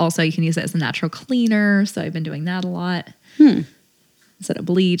because it's like also you can use it as a natural cleaner. So I've been doing that a lot instead of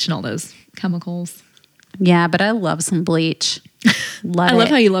bleach and all those chemicals. Yeah, but I love some bleach. Love I love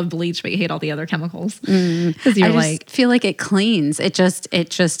it. how you love bleach, but you hate all the other chemicals because you're I like, just feel like it cleans. I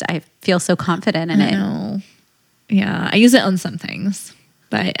feel so confident in it. no. Yeah, I use it on some things,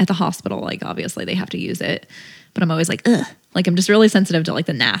 but at the hospital, like obviously they have to use it. But I'm always like, ugh. Like I'm just really sensitive to like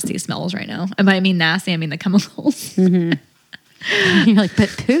the nasty smells right now. And by I mean nasty, I mean the chemicals. You're like, but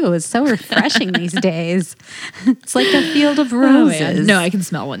poo is so refreshing these days. It's like a field of Oh, roses. man. No, I can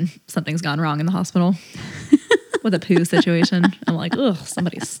smell when something's gone wrong in the hospital with a poo situation. I'm like, ugh,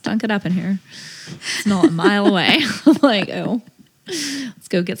 somebody stunk it up in here. Smell it a mile away. I'm like, oh, let's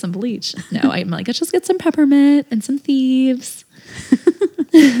go get some bleach. No, I'm like, let's just get some peppermint and some thieves.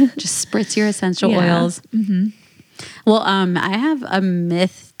 Just spritz your essential Yeah. oils. Well, I have a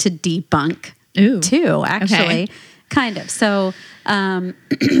myth to debunk Ooh. too, actually. Okay. Kind of. So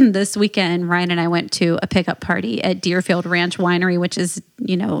this weekend, Ryan and I went to a pickup party at Deerfield Ranch Winery, which is,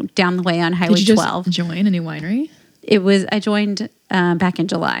 down the way on Highway Did you 12. just join a new winery? I joined back in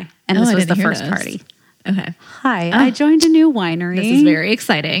July, and Oh, this I was the didn't hear first this. party. Okay. Hi, I joined a new winery. This is very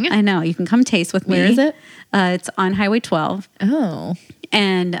exciting. I know. You can come taste with me. Where is it? It's on Highway 12, Oh.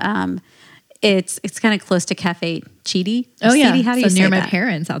 and it's kind of close to Cafe Chidi. Oh, yeah. Chidi, how do so you say near my that?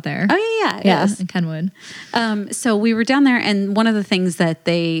 parents out there. Oh, yeah, yeah. yes. In Kenwood. So we were down there, and one of the things that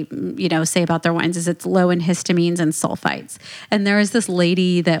they, say about their wines is it's low in histamines and sulfites. And there was this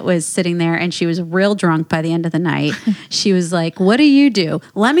lady that was sitting there, and she was real drunk by the end of the night. She was like, "What do you do?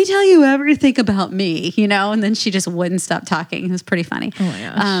 Let me tell you everything about me," And then she just wouldn't stop talking. It was pretty funny. Oh, my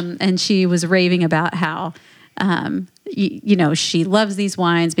gosh. And she was raving about how. She loves these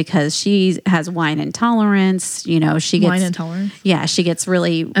wines because she has wine intolerance. She gets Wine intolerance? Yeah, she gets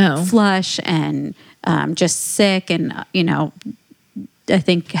really Oh. flush and just sick, and I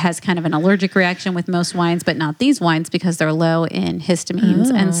think has kind of an allergic reaction with most wines, but not these wines because they're low in histamines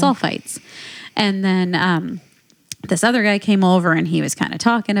and sulfites. And then this other guy came over and he was kind of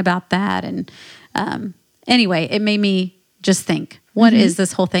talking about that. And anyway, it made me just think, what is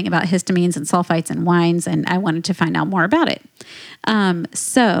this whole thing about histamines and sulfites and wines? And I wanted to find out more about it.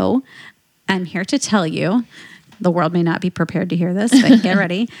 So I'm here to tell you, the world may not be prepared to hear this, but get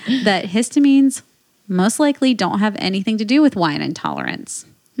ready, that histamines most likely don't have anything to do with wine intolerance.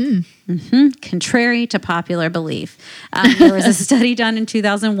 Contrary to popular belief. There was a study done in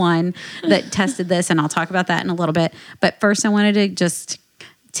 2001 that tested this, and I'll talk about that in a little bit. But first, I wanted to just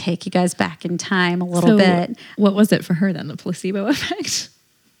take you guys back in time a little bit. What was it for her then? The placebo effect?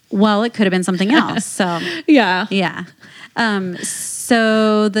 Well, it could have been something else. So, Yeah. yeah.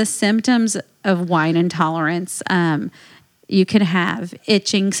 So the symptoms of wine intolerance, you can have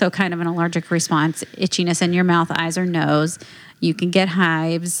itching, so kind of an allergic response, itchiness in your mouth, eyes, or nose. You can get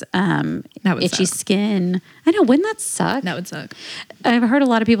hives, would itchy suck. skin. I know, wouldn't that suck? That would suck. I've heard a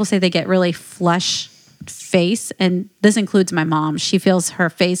lot of people say they get really flush face, and this includes my mom. She feels her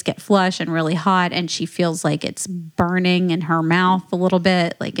face get flush and really hot, and she feels like it's burning in her mouth a little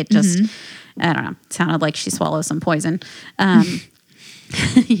bit. Like it just, I don't know, sounded like she swallowed some poison.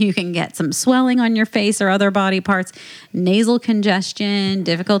 You can get some swelling on your face or other body parts, nasal congestion,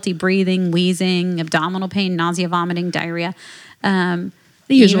 difficulty breathing, wheezing, abdominal pain, nausea, vomiting, diarrhea. The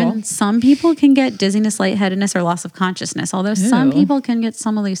usual. Even some people can get dizziness, lightheadedness, or loss of consciousness, although some Ew. people can get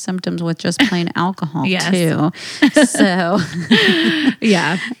some of these symptoms with just plain alcohol Yes. too. So,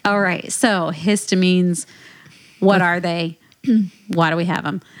 Yeah. all right. So histamines, what are they? Why do we have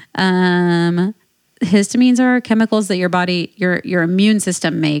them? Histamines are chemicals that your body, your immune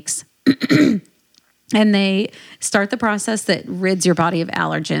system makes. And they start the process that rids your body of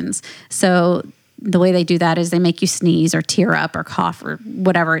allergens. So the way they do that is they make you sneeze or tear up or cough or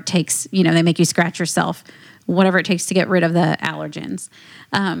whatever it takes. They make you scratch yourself, whatever it takes to get rid of the allergens.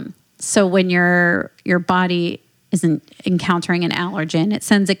 So when your body isn't encountering an allergen, it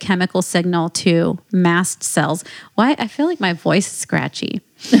sends a chemical signal to mast cells. Why? I feel like my voice is scratchy.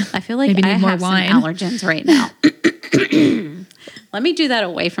 I feel like I have some allergens right now. Let me do that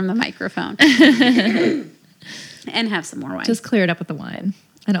away from the microphone and have some more wine. Just clear it up with the wine.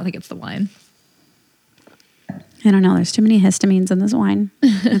 I don't think it's the wine. I don't know. There's too many histamines in this wine.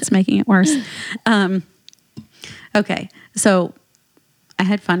 It's making it worse. Okay. So I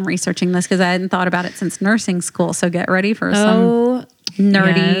had fun researching this because I hadn't thought about it since nursing school. So get ready for some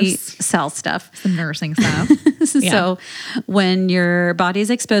nerdy cell stuff. Some nursing stuff. So when your body is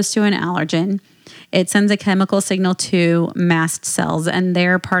exposed to an allergen, it sends a chemical signal to mast cells, and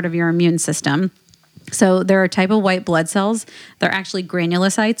they're part of your immune system. So they're a type of white blood cells. They're actually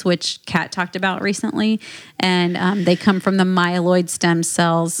granulocytes, which Kat talked about recently, and they come from the myeloid stem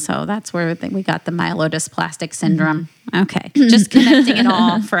cells. So that's where we got the myelodysplastic syndrome. Okay, just connecting it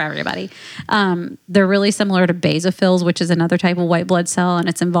all for everybody. They're really similar to basophils, which is another type of white blood cell, and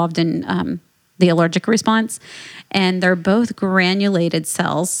it's involved in the allergic response. And they're both granulated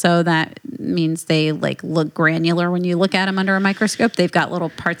cells, so that means they look granular when you look at them under a microscope. They've got little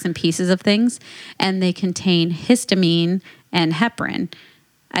parts and pieces of things, and they contain histamine and heparin.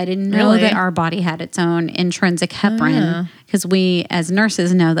 I didn't know that our body had its own intrinsic heparin, because we as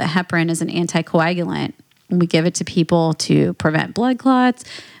nurses know that heparin is an anticoagulant. We give it to people to prevent blood clots.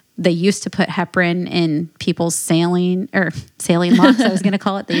 They used to put heparin in people's saline locks, I was going to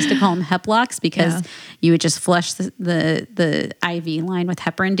call it. They used to call them hep locks because you would just flush the IV line with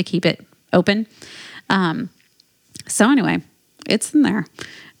heparin to keep it open. So anyway, it's in there.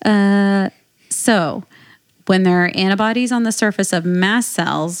 So when there are antibodies on the surface of mast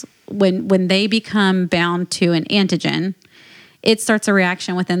cells, when they become bound to an antigen, it starts a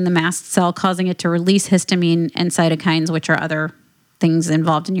reaction within the mast cell, causing it to release histamine and cytokines, which are other things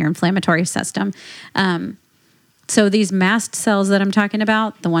involved in your inflammatory system. So these mast cells that I'm talking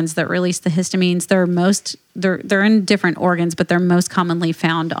about, the ones that release the histamines, they're in different organs, but they're most commonly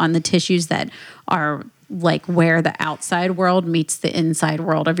found on the tissues that are like where the outside world meets the inside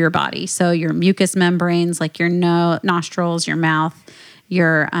world of your body. So your mucous membranes, like your nostrils, your mouth,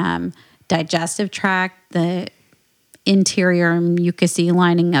 your digestive tract, the interior mucousy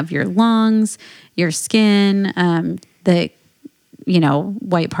lining of your lungs, your skin, the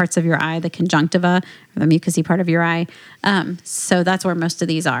white parts of your eye, the conjunctiva, or the mucousy part of your eye. So that's where most of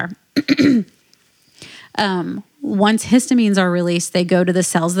these are. Once histamines are released, they go to the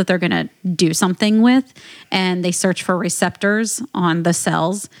cells that they're going to do something with, and they search for receptors on the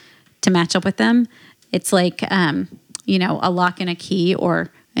cells to match up with them. It's like, a lock and a key,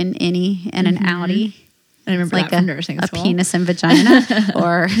 or an innie and an outie. I remember like that from nursing school. A penis and vagina,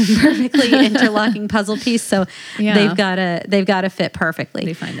 or perfectly interlocking puzzle piece. So they've got to fit perfectly.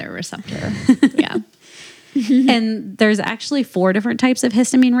 They find their receptor. And there's actually 4 different types of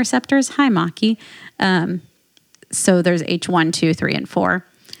histamine receptors. Hi, Maki. So there's H1, 2, 3, and 4.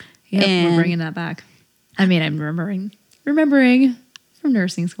 Yep, we're bringing that back. I mean, I'm remembering from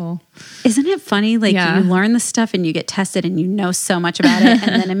nursing school. Isn't it funny? You learn the stuff and you get tested and you know so much about it,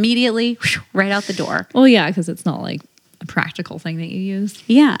 and then immediately right out the door. Well, yeah, because it's not like a practical thing that you use.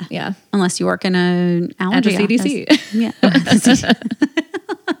 Yeah. Yeah. Unless you work in an allergy at the CDC. Yeah.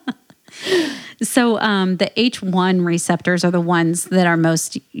 So the H1 receptors are the ones that are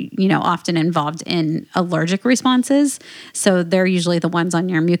most, often involved in allergic responses. So they're usually the ones on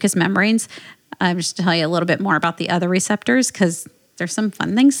your mucous membranes. Just to tell you a little bit more about the other receptors, because there's some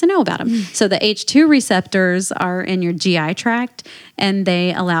fun things to know about them. So the H2 receptors are in your GI tract, and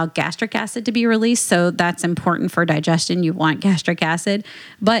they allow gastric acid to be released. So that's important for digestion. You want gastric acid.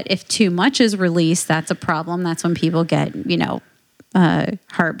 But if too much is released, that's a problem. That's when people get,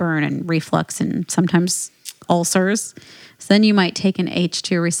 heartburn and reflux and sometimes ulcers. So then you might take an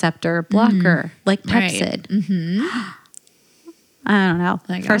H2 receptor blocker like Pepcid. Right. Mm-hmm. I don't know.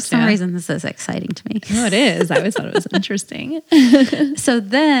 For some reason, this is exciting to me. No, it is. I always thought it was interesting. So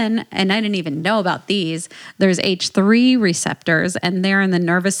then, and I didn't even know about these, there's H3 receptors, and they're in the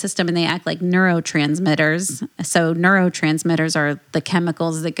nervous system, and they act like neurotransmitters. So neurotransmitters are the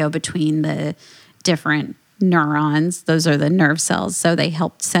chemicals that go between the different neurons. Those are the nerve cells. So they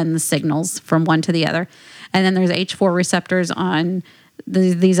help send the signals from one to the other. And then there's H4 receptors on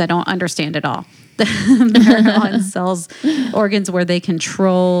these I don't understand at all. They're on cells, organs where they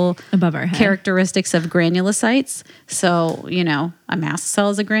control Above our head. characteristics of granulocytes. So, a mast cell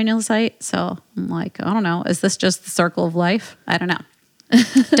is a granulocyte. So I'm like, I don't know. Is this just the circle of life? I don't know.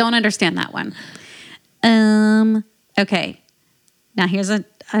 Don't understand that one. Okay. Now here's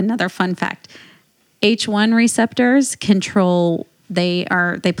another fun fact. H1 receptors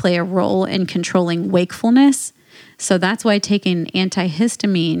they play a role in controlling wakefulness. So that's why taking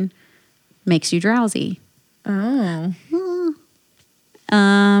antihistamine makes you drowsy. Oh.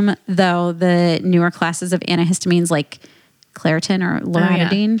 Though the newer classes of antihistamines like Claritin or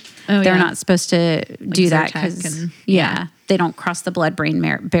Loratadine, they're not supposed to do that because they don't cross the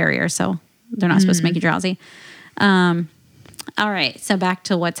blood-brain barrier, so they're not supposed to make you drowsy. All right, so back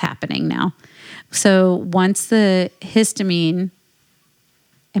to what's happening now. So once the histamine,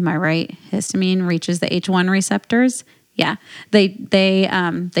 am I right? Histamine reaches the H1 receptors. Yeah, they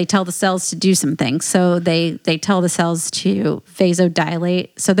tell the cells to do some things. So they tell the cells to vasodilate.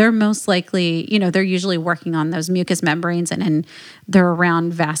 So they're most likely, they're usually working on those mucous membranes and they're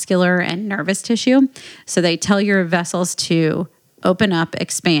around vascular and nervous tissue. So they tell your vessels to open up,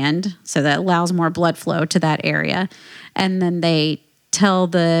 expand, so that allows more blood flow to that area. And then they tell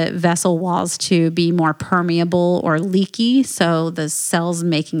the vessel walls to be more permeable or leaky. So the cells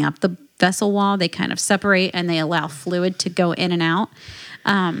making up the vessel wall, they kind of separate and they allow fluid to go in and out.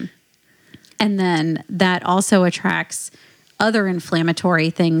 And then that also attracts other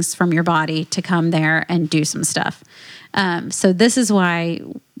inflammatory things from your body to come there and do some stuff. So this is why,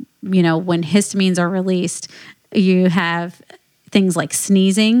 when histamines are released, you have things like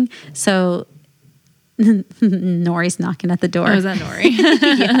sneezing. So Nori's knocking at the door. Oh, is that Nori?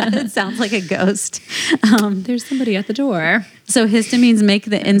 Yeah, it sounds like a ghost. There's somebody at the door. So histamines make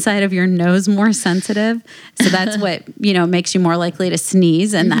the inside of your nose more sensitive. So that's what, makes you more likely to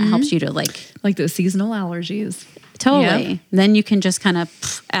sneeze. And that helps you to like those seasonal allergies. Totally. Yep. Then you can just kind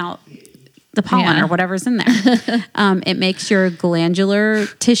of out the pollen or whatever's in there. It makes your glandular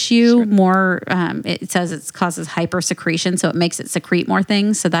tissue more, it says it causes hypersecretion, so it makes it secrete more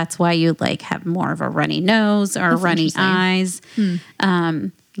things. So that's why you have more of a runny nose or runny eyes.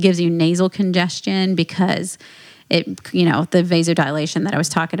 Gives you nasal congestion because it, the vasodilation that I was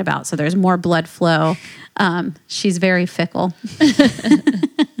talking about. So there's more blood flow. She's very fickle.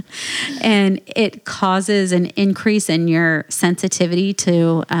 And it causes an increase in your sensitivity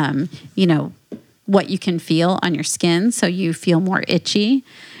to, what you can feel on your skin. So you feel more itchy.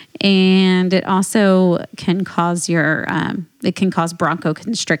 And it also can cause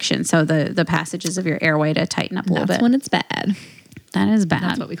bronchoconstriction. So the passages of your airway to tighten up a little bit. That's when it's bad. That is bad.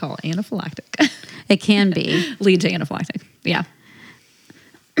 That's what we call anaphylactic. It can be. Lead to anaphylactic. Yeah.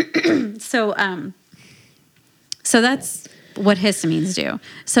 So that's what histamines do.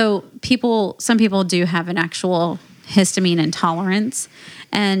 So some people do have an actual histamine intolerance,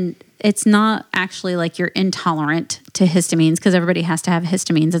 and it's not actually like you're intolerant to histamines because everybody has to have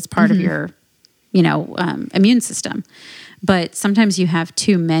histamines. It's part of your, immune system. But sometimes you have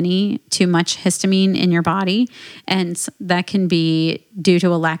too much histamine in your body, and that can be due to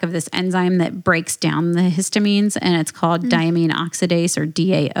a lack of this enzyme that breaks down the histamines, and it's called diamine oxidase or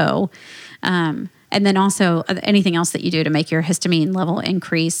DAO. And then also anything else that you do to make your histamine level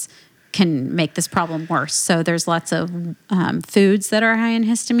increase can make this problem worse. So there's lots of foods that are high in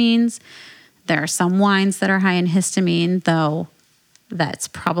histamines. There are some wines that are high in histamine, though that's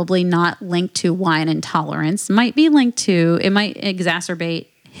probably not linked to wine intolerance. It might exacerbate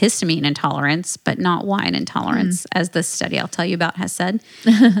histamine intolerance, but not wine intolerance, as this study I'll tell you about has said.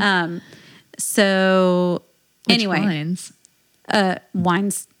 Wines?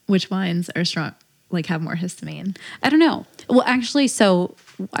 Wines. Which wines are strong, have more histamine? I don't know. Well, actually, so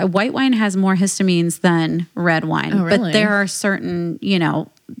white wine has more histamines than red wine. Oh, really? But there are certain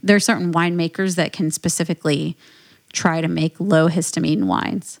winemakers that can specifically try to make low histamine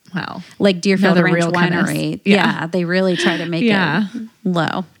wines. Wow. Like Deerfield Ranch Winery. Yeah. They really try to make it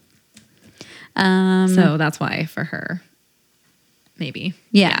low. So that's why for her, maybe.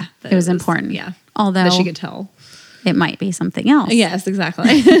 Yeah, it was important. Yeah. Although that she could tell. It might be something else. Yes,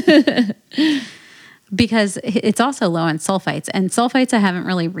 exactly. Because it's also low in sulfites. And sulfites I haven't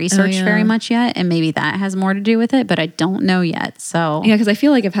really researched very much yet. And maybe that has more to do with it, but I don't know yet. So yeah, because I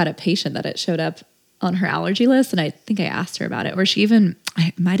feel like I've had a patient that it showed up on her allergy list, and I think I asked her about it, or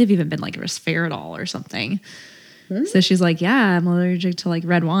I might have even been like resveratrol or something. So she's like, yeah, I'm allergic to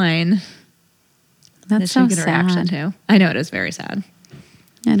red wine. That's so sad. A reaction too. I know, it is very sad.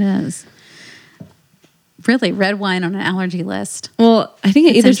 It is. Really, red wine on an allergy list. Well, I think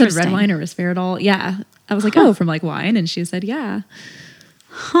it either said red wine or resveratrol. Yeah. I was like, from wine. And she said, yeah.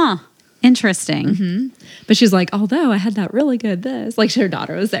 Huh. Interesting. But she's like, although I had that really good this, like her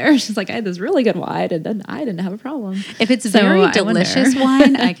daughter was there. She's like, I had this really good wine, and then I didn't have a problem. If it's So very I delicious wonder.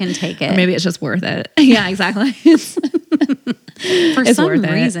 wine, I can take it. Or maybe it's just worth it. Yeah, exactly. For it's some worth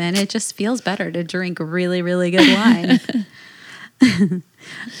it. reason, it just feels better to drink really, really good wine.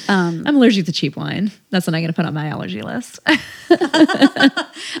 I'm allergic to cheap wine. That's what I'm going to put on my allergy list.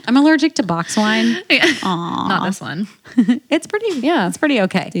 I'm allergic to box wine. Not this one. It's pretty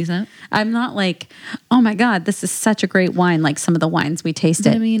okay. Decent. I'm not like, oh my God, this is such a great wine. Like some of the wines we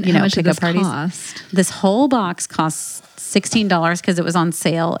tasted. I mean, how much did this cost? This whole box costs $16 because it was on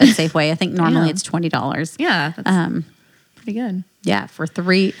sale at Safeway. I think normally Yeah. it's $20. Yeah, that's pretty good. Yeah, for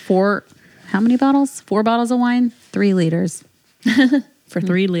 4, how many bottles? 4 bottles of wine, 3 liters. For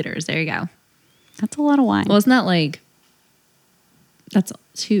 3 liters. There you go. That's a lot of wine. Well, isn't that like, that's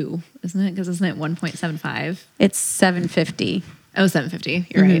 2, isn't it? Because isn't it 1.75? It's $7.50. Oh, 750.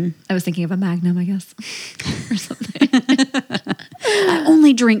 You're right. I was thinking of a Magnum, I guess, or something. I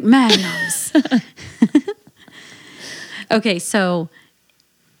only drink Magnums. Okay, so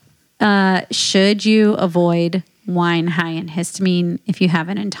should you avoid wine high in histamine if you have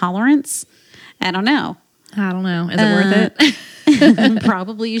an intolerance? I don't know. I don't know. Is it worth it?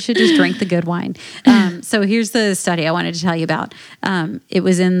 Probably you should just drink the good wine. So here's the study I wanted to tell you about. It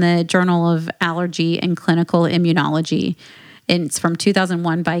was in the Journal of Allergy and Clinical Immunology. And it's from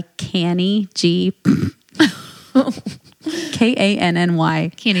 2001 by Canny G.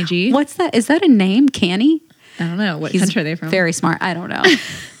 Kanny. Canny G? What's that? Is that a name? Canny? I don't know. What He's country are they from? Very smart. I don't know.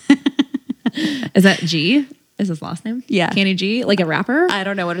 Is that G? Is his last name? Yeah. Canny G? Like a rapper? I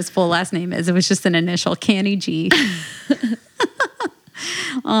don't know what his full last name is. It was just an initial, Canny G.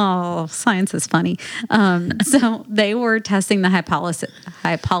 Oh, science is funny. So they were testing the hypolysis.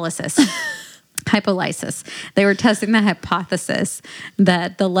 They were testing the hypothesis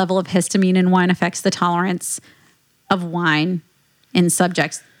that the level of histamine in wine affects the tolerance of wine in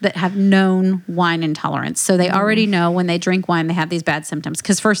subjects that have known wine intolerance. So they already know when they drink wine, they have these bad symptoms.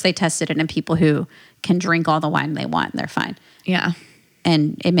 Because first they tested it in people who can drink all the wine they want and they're fine. Yeah.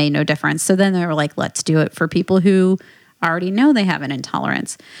 And it made no difference. So then they were like, let's do it for people who already know they have an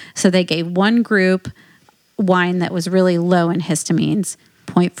intolerance. So they gave one group wine that was really low in histamines,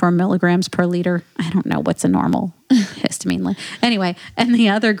 0.4 milligrams per liter. I don't know what's a normal histamine. Anyway, and the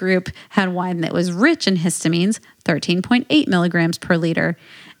other group had wine that was rich in histamines, 13.8 milligrams per liter.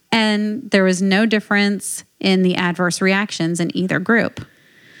 And there was no difference in the adverse reactions in either group.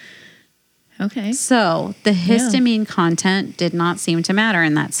 Okay. So the histamine content did not seem to matter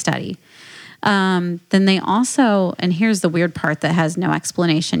in that study. Then they also, and here's the weird part that has no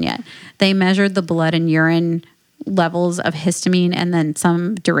explanation yet, they measured the blood and urine levels of histamine and then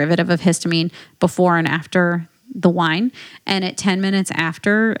some derivative of histamine before and after the wine. And at 10 minutes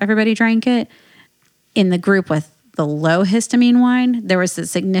after everybody drank it, in the group with the low histamine wine, there was a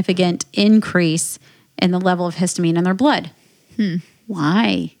significant increase in the level of histamine in their blood.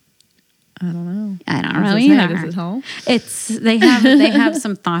 Why? I don't know. I don't know Does it say? either. Does it tell? It's they have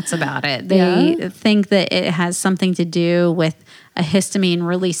some thoughts about it. They think that it has something to do with a histamine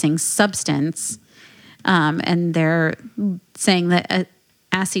releasing substance, and they're saying that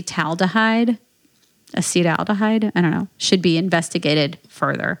acetaldehyde, I don't know, should be investigated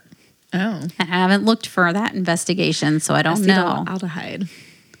further. Oh. I haven't looked for that investigation, so I don't know. Acetaldehyde.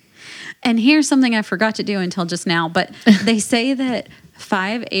 And here's something I forgot to do until just now, but they say that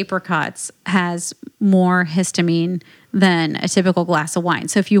 5 apricots has more histamine than a typical glass of wine.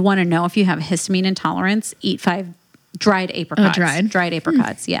 So if you want to know if you have a histamine intolerance, eat 5 dried apricots. Dried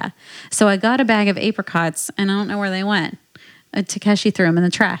apricots, yeah. So I got a bag of apricots, and I don't know where they went. Takeshi threw them in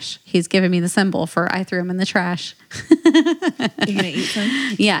the trash. He's giving me the symbol for I threw them in the trash. You're going to eat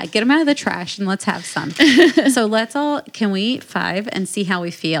some? Yeah, get them out of the trash and let's have some. So can we eat 5 and see how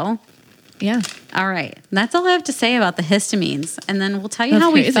we feel? Yeah. All right. That's all I have to say about the histamines. And then we'll tell you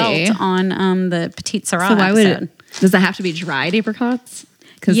how crazy. we felt on the Petite Sirah So why episode. does it have to be dried apricots?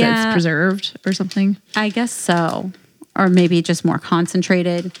 Because it's preserved or something? I guess so. Or maybe just more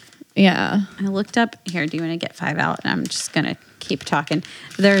concentrated. Yeah. I looked up here. Do you want to get 5 out? And I'm just going to keep talking.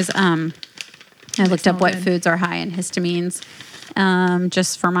 There's, I looked up what foods are high in histamines,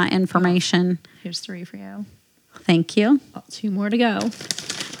 just for my information. Here's 3 for you. Thank you. 2 more to go.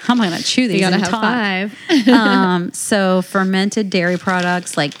 I'm going to chew these. You gotta and have talk. 5. So fermented dairy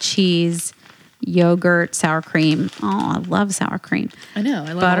products like cheese, yogurt, sour cream. Oh, I love sour cream. I know.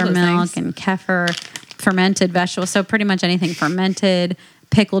 I love Buttermilk things. and kefir, fermented vegetables. So pretty much anything fermented,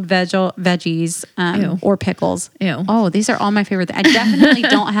 pickled veggies, or pickles. Ew. Oh, these are all my favorite. I definitely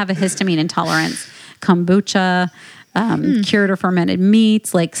don't have a histamine intolerance. Kombucha, cured or fermented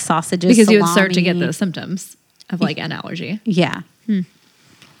meats like sausages, Because you would start to get salami. the symptoms of like an allergy. Yeah. And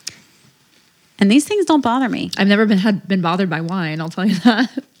these things don't bother me. I've never been bothered by wine, I'll tell you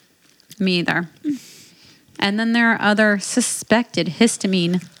that. Me either. And then there are other suspected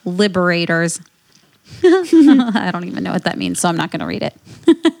histamine liberators. I don't even know what that means, so I'm not going to read it.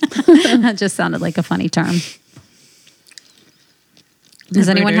 That just sounded like a funny term. Is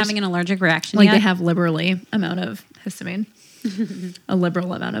anyone Liberators. having an allergic reaction Like yet? they have liberally amount of histamine. A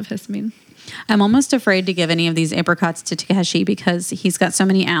liberal amount of histamine. I'm almost afraid to give any of these apricots to Takeshi because he's got so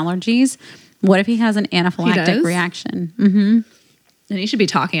many allergies. What if he has an anaphylactic does? reaction? Mm-hmm. And you should be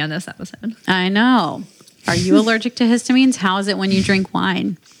talking on this episode. I know. Are you allergic to histamines? How is it when you drink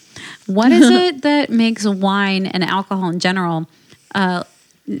wine? What is it that makes wine and alcohol in general?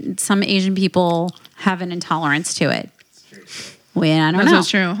 Some Asian people have an intolerance to it. Well, I don't That's know. what's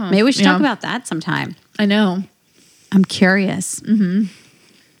true, huh? Maybe we should Yeah. talk about that sometime. I know. I'm curious.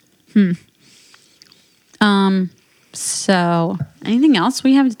 So, anything else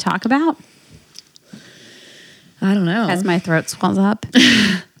we have to talk about I don't know. as my throat swells up?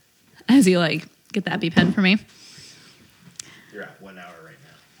 As you like get the EpiPen for me. You're at 1 hour right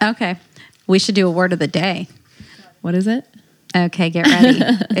now. Okay. We should do a word of the day. What is it? Okay, get ready.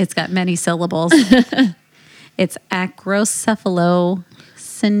 It's got many syllables. It's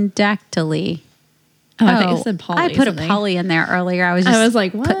acrocephalosindactyly. Oh, I think it said poly. I put something. a poly in there earlier. I was just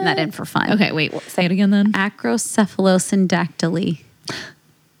like, putting that what? in for fun. Okay, wait. Say it again then. Acrocephalosindactyly.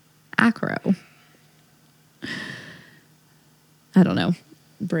 Acro. I don't know.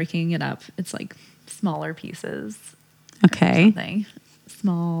 Breaking it up. It's like smaller pieces. Okay. Something.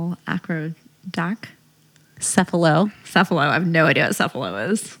 Small acrodac. Cephalo. Cephalo. I have no idea what cephalo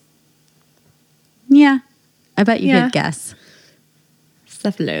is. Yeah. I bet you Yeah. could guess.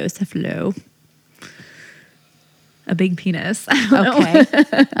 Cephalo. A big penis. I don't know.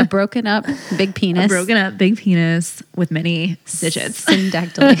 Okay. A broken up big penis. A broken up big penis with many digits.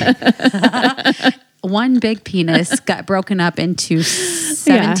 Syndactyly. One big penis got broken up into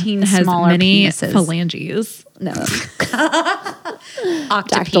 17 it has smaller many penises. phalanges. No.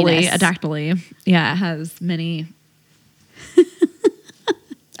 Octopenis. A dactyly. Yeah, it has many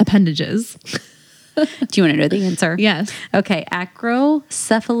appendages. Do you want to know the answer? Yes. Okay,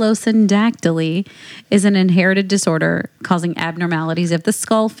 acrocephalosindactyly is an inherited disorder causing abnormalities of the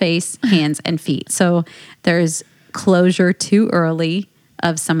skull, face, hands, and feet. So there's closure too early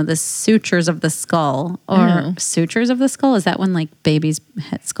of some of the sutures of the skull, or Oh. sutures of the skull. Is that when like baby's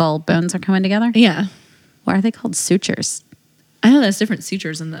head skull bones are coming together? Yeah. Why are they called sutures? I know there's different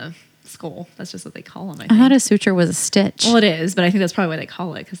sutures in the skull. That's just what they call them, I I think. thought a suture was a stitch. Well, it is, but I think that's probably why they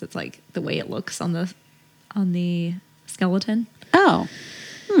call it, because it's like the way it looks on the skeleton. Oh,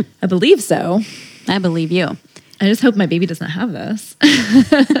 I believe so. I believe you. I just hope my baby doesn't have this.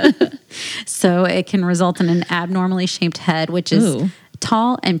 So it can result in an abnormally shaped head, which is Ooh.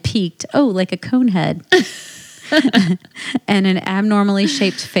 tall and peaked. Oh, like a cone head. And an abnormally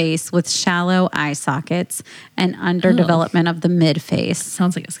shaped face with shallow eye sockets and underdevelopment of the mid face.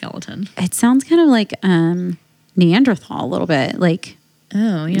 Sounds like a skeleton. It sounds kind of like Neanderthal a little bit, like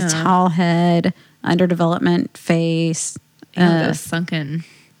Oh, yeah. tall head, underdevelopment face. Yeah, those sunken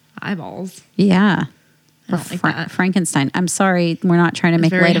eyeballs. Yeah. I don't like that. Frankenstein. I'm sorry, we're not trying to It's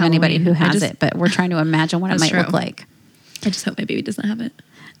make very light of anybody who Halloween. has it, but we're trying to imagine what it That's might look true. like. I just hope my baby doesn't have it.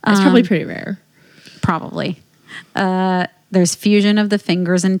 It's probably pretty rare. Probably. There's fusion of the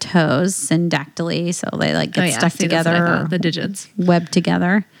fingers and toes, syndactyly, so they like get stuck See, that's what I together, thought, or the digits. webbed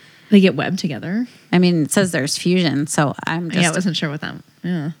together. They get webbed together. I mean, it says there's fusion, so I'm just Yeah, I wasn't sure what that.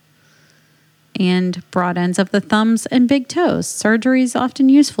 Yeah. and broad ends of the thumbs and big toes. Surgery is often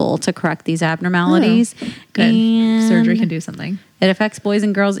useful to correct these abnormalities. Good. And Surgery can do something. it affects boys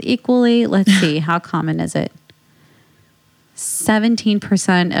and girls equally. Let's see, how common is it? 17%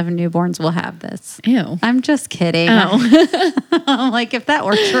 of newborns will have this. Ew. I'm just kidding. Oh. I'm like, if that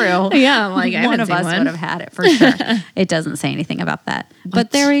were true, Yeah, I'm like, I one haven't of seen us one. would have had it for sure. It doesn't say anything about that.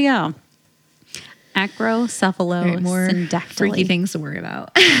 But there we go. More Acrocephalosindactyly. freaky things to worry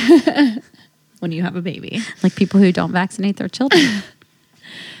about when you have a baby. Like people who don't vaccinate their children.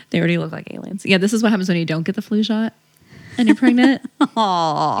 They already look like aliens. Yeah, this is what happens when you don't get the flu shot and you're pregnant.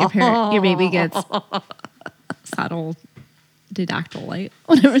 Your baby gets saddle didactylite,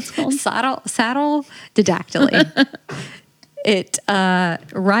 whatever it's called. Saddle didactyly. It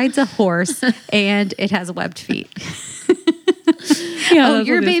rides a horse and it has webbed feet. Yeah, Oh, that's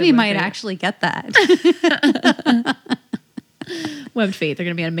your what they baby said, might webbed feet. actually get that. Webbed feet. They're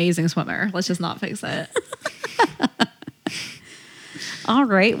going to be an amazing swimmer. Let's just not fix it. All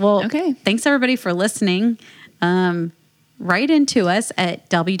right. Well, Okay. thanks everybody for listening. write into us at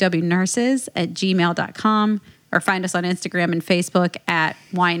wwnurses@gmail.com or find us on Instagram and Facebook at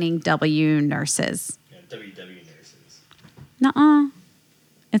Whining W Nurses. Yeah, WW Nurses. Nuh-uh.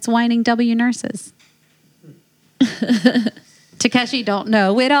 It's Whining W Nurses. Takeshi don't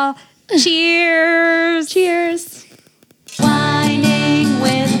know it all. Cheers. Cheers. Whining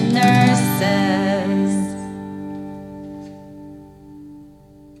with Nurses.